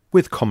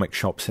 With comic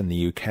shops in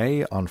the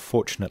UK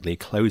unfortunately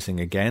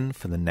closing again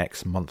for the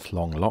next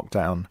month-long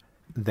lockdown,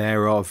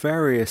 there are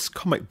various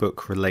comic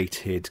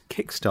book-related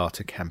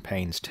Kickstarter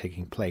campaigns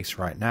taking place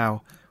right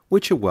now,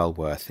 which are well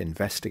worth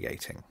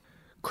investigating.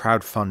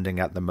 Crowdfunding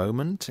at the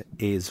moment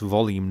is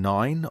Volume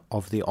 9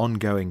 of the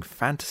ongoing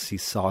fantasy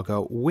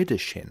saga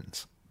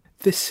Widdershins.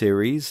 This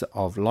series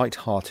of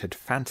light-hearted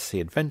fantasy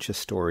adventure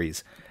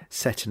stories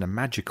set in a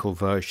magical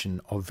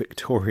version of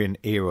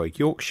Victorian-era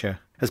Yorkshire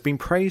has been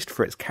praised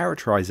for its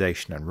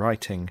characterisation and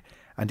writing,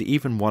 and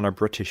even won a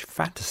British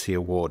Fantasy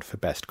Award for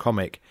Best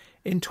Comic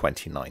in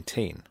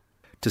 2019.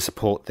 To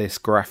support this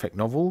graphic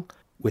novel,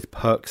 with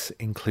perks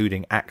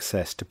including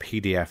access to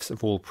PDFs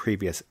of all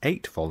previous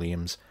 8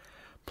 volumes,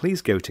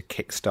 please go to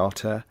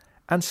Kickstarter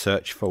and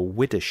search for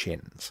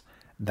Widdershins.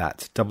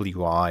 That's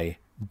WIDDERSHINS.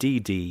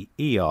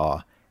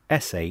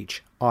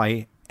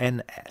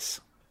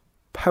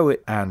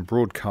 Poet and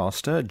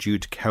broadcaster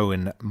Jude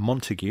Cohen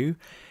Montague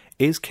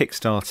is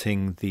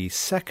kickstarting the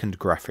second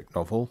graphic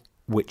novel,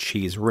 which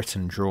she's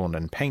written, drawn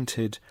and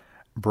painted,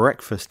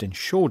 Breakfast in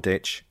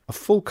Shoreditch, a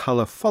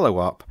full-colour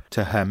follow-up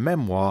to her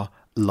memoir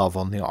Love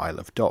on the Isle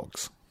of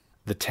Dogs.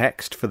 The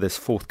text for this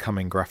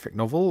forthcoming graphic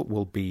novel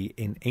will be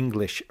in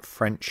English,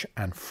 French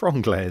and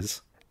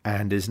Franglais,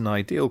 and is an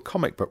ideal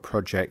comic book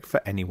project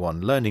for anyone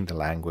learning the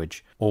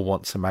language or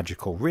wants a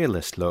magical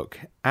realist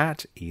look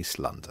at East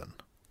London.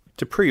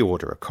 To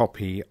pre-order a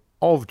copy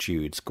of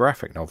Jude's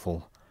graphic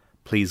novel,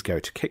 please go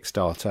to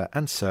Kickstarter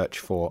and search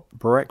for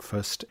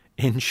Breakfast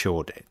in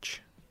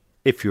Shoreditch.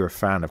 If you're a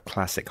fan of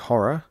classic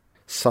horror,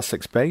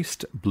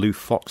 Sussex-based Blue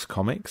Fox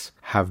Comics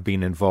have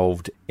been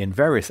involved in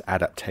various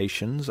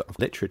adaptations of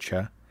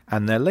literature,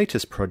 and their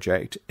latest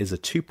project is a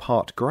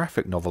 2-part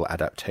graphic novel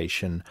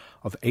adaptation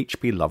of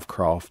H.P.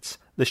 Lovecraft's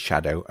The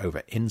Shadow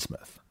over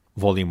Innsmouth.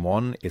 Volume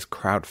 1 is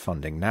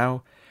crowdfunding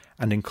now,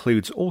 and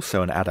includes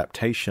also an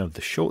adaptation of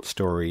the short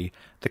story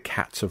The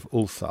Cats of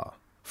Ulthar.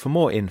 For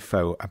more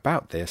info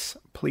about this,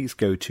 please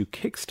go to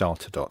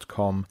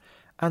kickstarter.com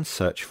and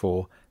search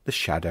for The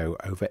Shadow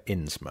over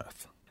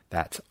Innsmouth.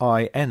 That's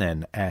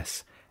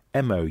INNSMOUTH.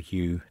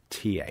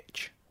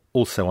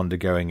 Also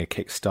undergoing a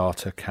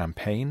Kickstarter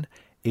campaign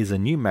is a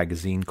new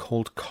magazine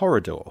called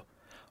Corridor,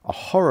 a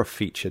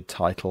horror-featured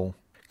title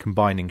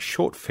combining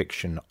short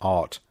fiction,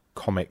 art,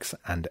 comics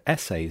and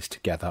essays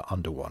together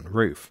under one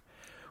roof,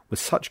 with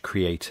such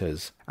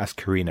creators as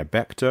Karina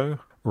Bekto,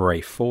 Ray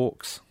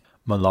Fawkes,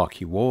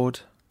 Malarkey Ward,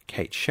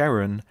 Kate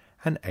Sharon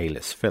and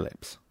Alice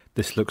Phillips.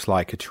 This looks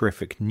like a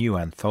terrific new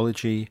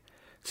anthology,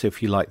 so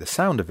if you like the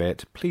sound of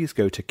it, please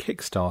go to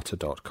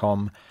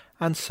kickstarter.com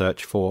and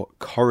search for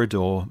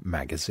Corridor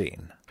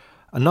Magazine.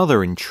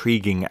 Another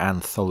intriguing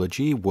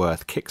anthology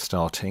worth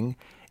kickstarting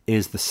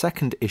is the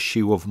second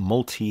issue of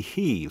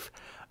Multi-Heave,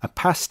 a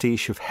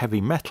pastiche of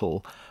heavy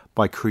metal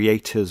by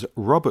creators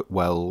Robert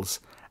Wells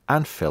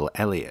and Phil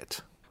Elliott.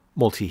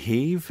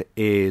 Multi-Heave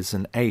is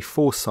an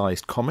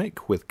A4-sized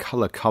comic with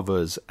colour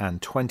covers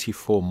and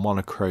 24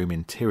 monochrome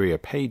interior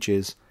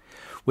pages,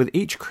 with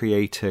each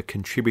creator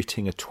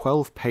contributing a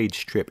 12-page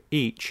strip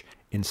each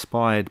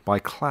inspired by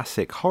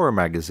classic horror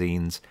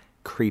magazines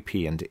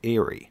Creepy and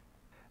Eerie.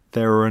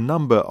 There are a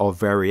number of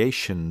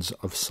variations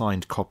of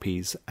signed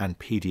copies and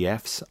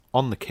PDFs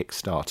on the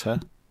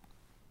Kickstarter,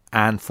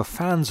 and for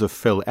fans of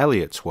Phil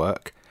Elliott's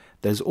work,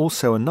 there's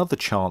also another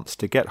chance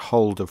to get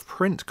hold of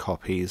print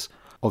copies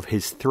of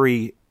his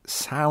 3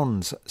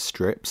 Sounds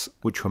strips,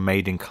 which were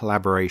made in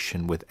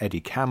collaboration with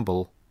Eddie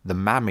Campbell, The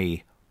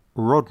Mammy,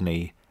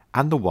 Rodney,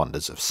 and The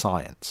Wonders of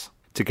Science.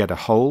 To get a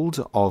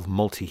hold of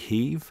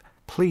Multi-Heave,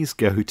 please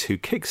go to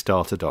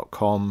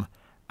kickstarter.com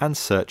and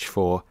search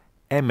for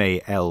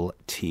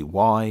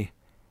MALTYHEAVE.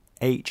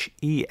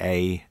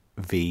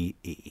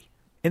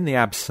 In the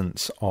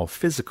absence of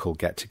physical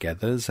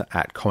get-togethers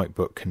at comic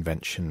book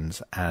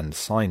conventions and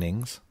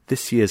signings,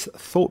 this year's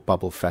Thought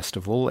Bubble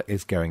Festival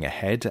is going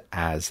ahead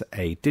as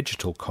a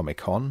digital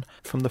Comic-Con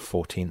from the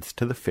 14th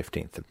to the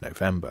 15th of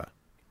November.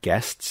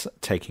 Guests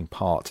taking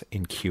part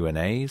in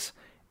Q&As,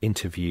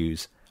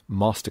 interviews,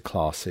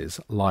 masterclasses,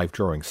 live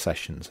drawing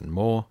sessions and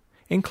more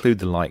include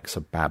the likes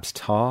of Babs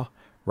Tarr,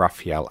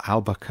 Raphael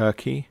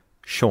Albuquerque,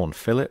 Sean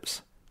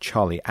Phillips,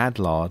 Charlie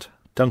Adlard,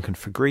 Duncan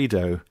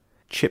Fagredo,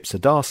 Chip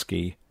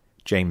Zdarsky,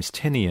 James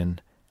Tinian,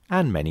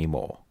 and many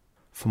more.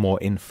 For more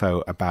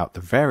info about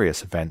the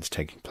various events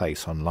taking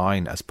place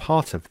online as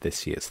part of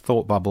this year's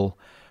Thought Bubble,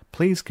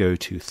 please go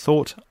to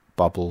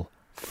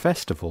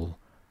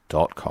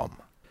thoughtbubblefestival.com.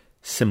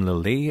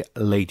 Similarly,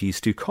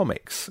 Ladies Do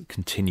Comics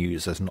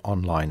continues as an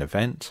online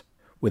event,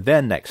 with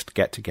their next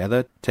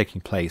get-together taking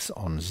place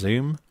on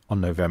Zoom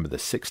on November the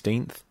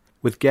 16th,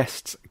 with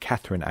guests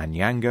Catherine Ann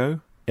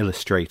Yango,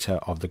 illustrator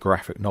of the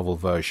graphic novel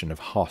version of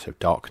Heart of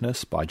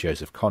Darkness by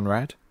Joseph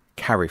Conrad,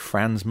 Carrie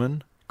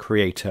Fransman,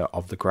 creator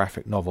of the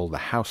graphic novel The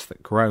House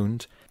That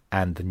Groaned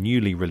and the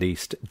newly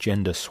released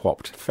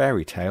gender-swapped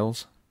fairy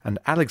tales, and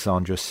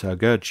Alexandra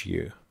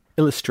Sergegiu,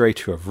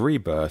 illustrator of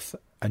Rebirth,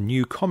 a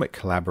new comic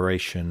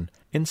collaboration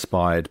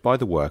inspired by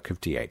the work of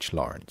D.H.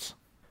 Lawrence.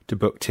 To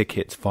book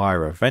tickets via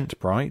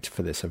Eventbrite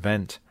for this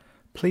event,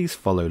 please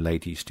follow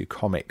Ladies Do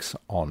Comics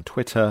on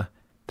Twitter,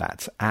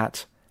 that's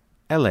at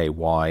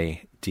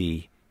LAYDEEZDO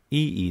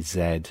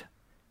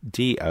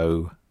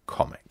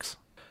Comics.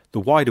 The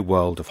wider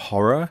world of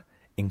horror,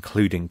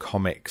 including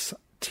comics,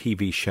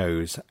 TV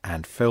shows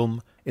and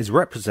film, is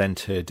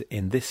represented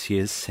in this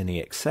year's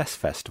Cine Excess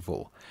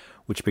Festival,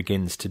 which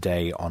begins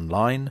today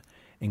online,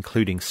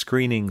 including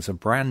screenings of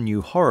brand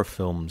new horror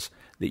films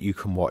that you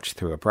can watch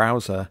through a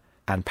browser,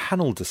 and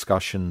panel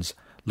discussions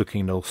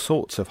looking at all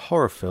sorts of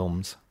horror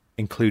films,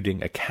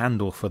 including A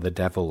Candle for the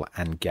Devil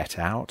and Get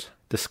Out,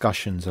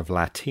 discussions of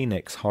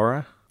Latinx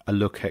horror, a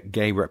look at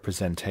gay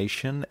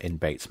representation in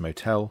Bates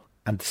Motel,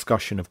 and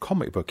discussion of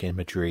comic book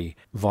imagery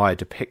via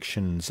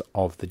depictions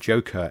of the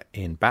Joker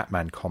in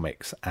Batman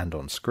comics and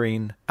on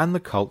screen, and the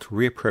cult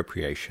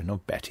reappropriation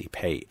of Betty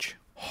Page.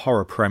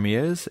 Horror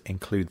premieres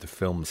include the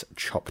films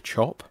Chop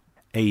Chop,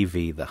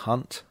 A.V. The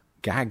Hunt,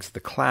 Gags the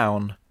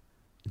Clown,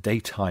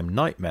 Daytime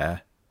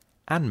Nightmare,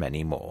 and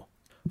many more.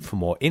 For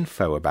more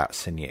info about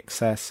Cine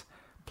Excess,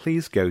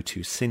 please go to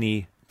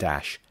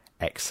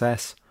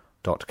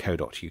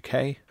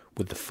cine-excess.co.uk,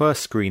 with the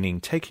first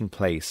screening taking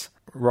place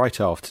right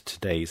after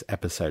today's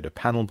episode of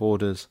Panel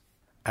Borders,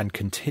 and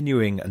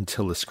continuing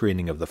until the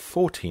screening of the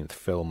 14th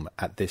film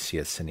at this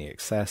year's Cine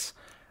Excess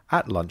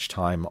at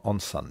lunchtime on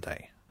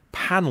Sunday.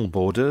 Panel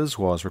Borders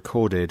was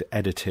recorded,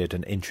 edited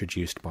and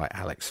introduced by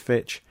Alex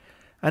Fitch,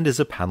 and is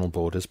a Panel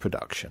Borders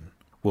production.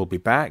 We'll be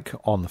back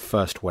on the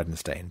first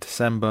Wednesday in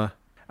December,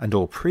 and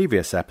all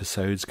previous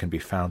episodes can be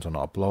found on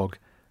our blog,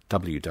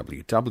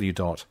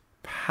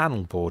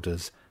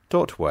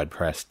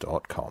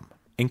 www.panelborders.wordpress.com,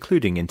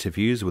 including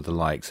interviews with the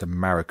likes of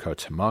Mariko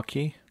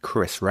Tamaki,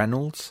 Chris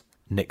Reynolds,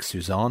 Nick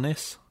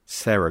Susanis,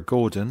 Sarah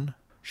Gordon,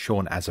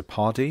 Sean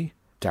Azzopardi,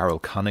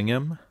 Daryl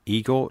Cunningham,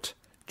 Egort,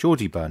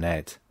 Geordie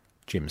Burnett,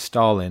 Jim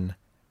Starlin,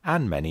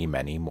 and many,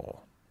 many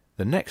more.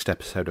 The next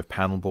episode of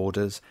Panel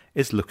Borders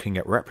is looking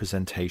at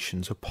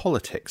representations of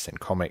politics in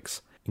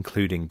comics,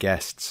 including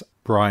guests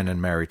Brian and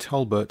Mary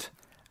Talbot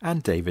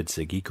and David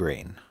Ziggy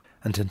Green.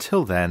 And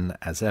until then,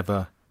 as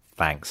ever,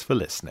 thanks for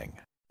listening.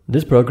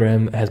 This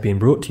program has been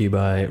brought to you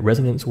by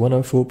Resonance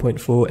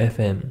 104.4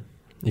 FM.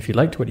 If you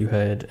liked what you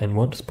heard and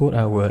want to support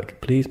our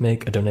work, please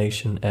make a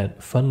donation at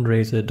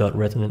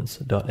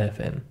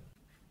fundraiser.resonance.fm.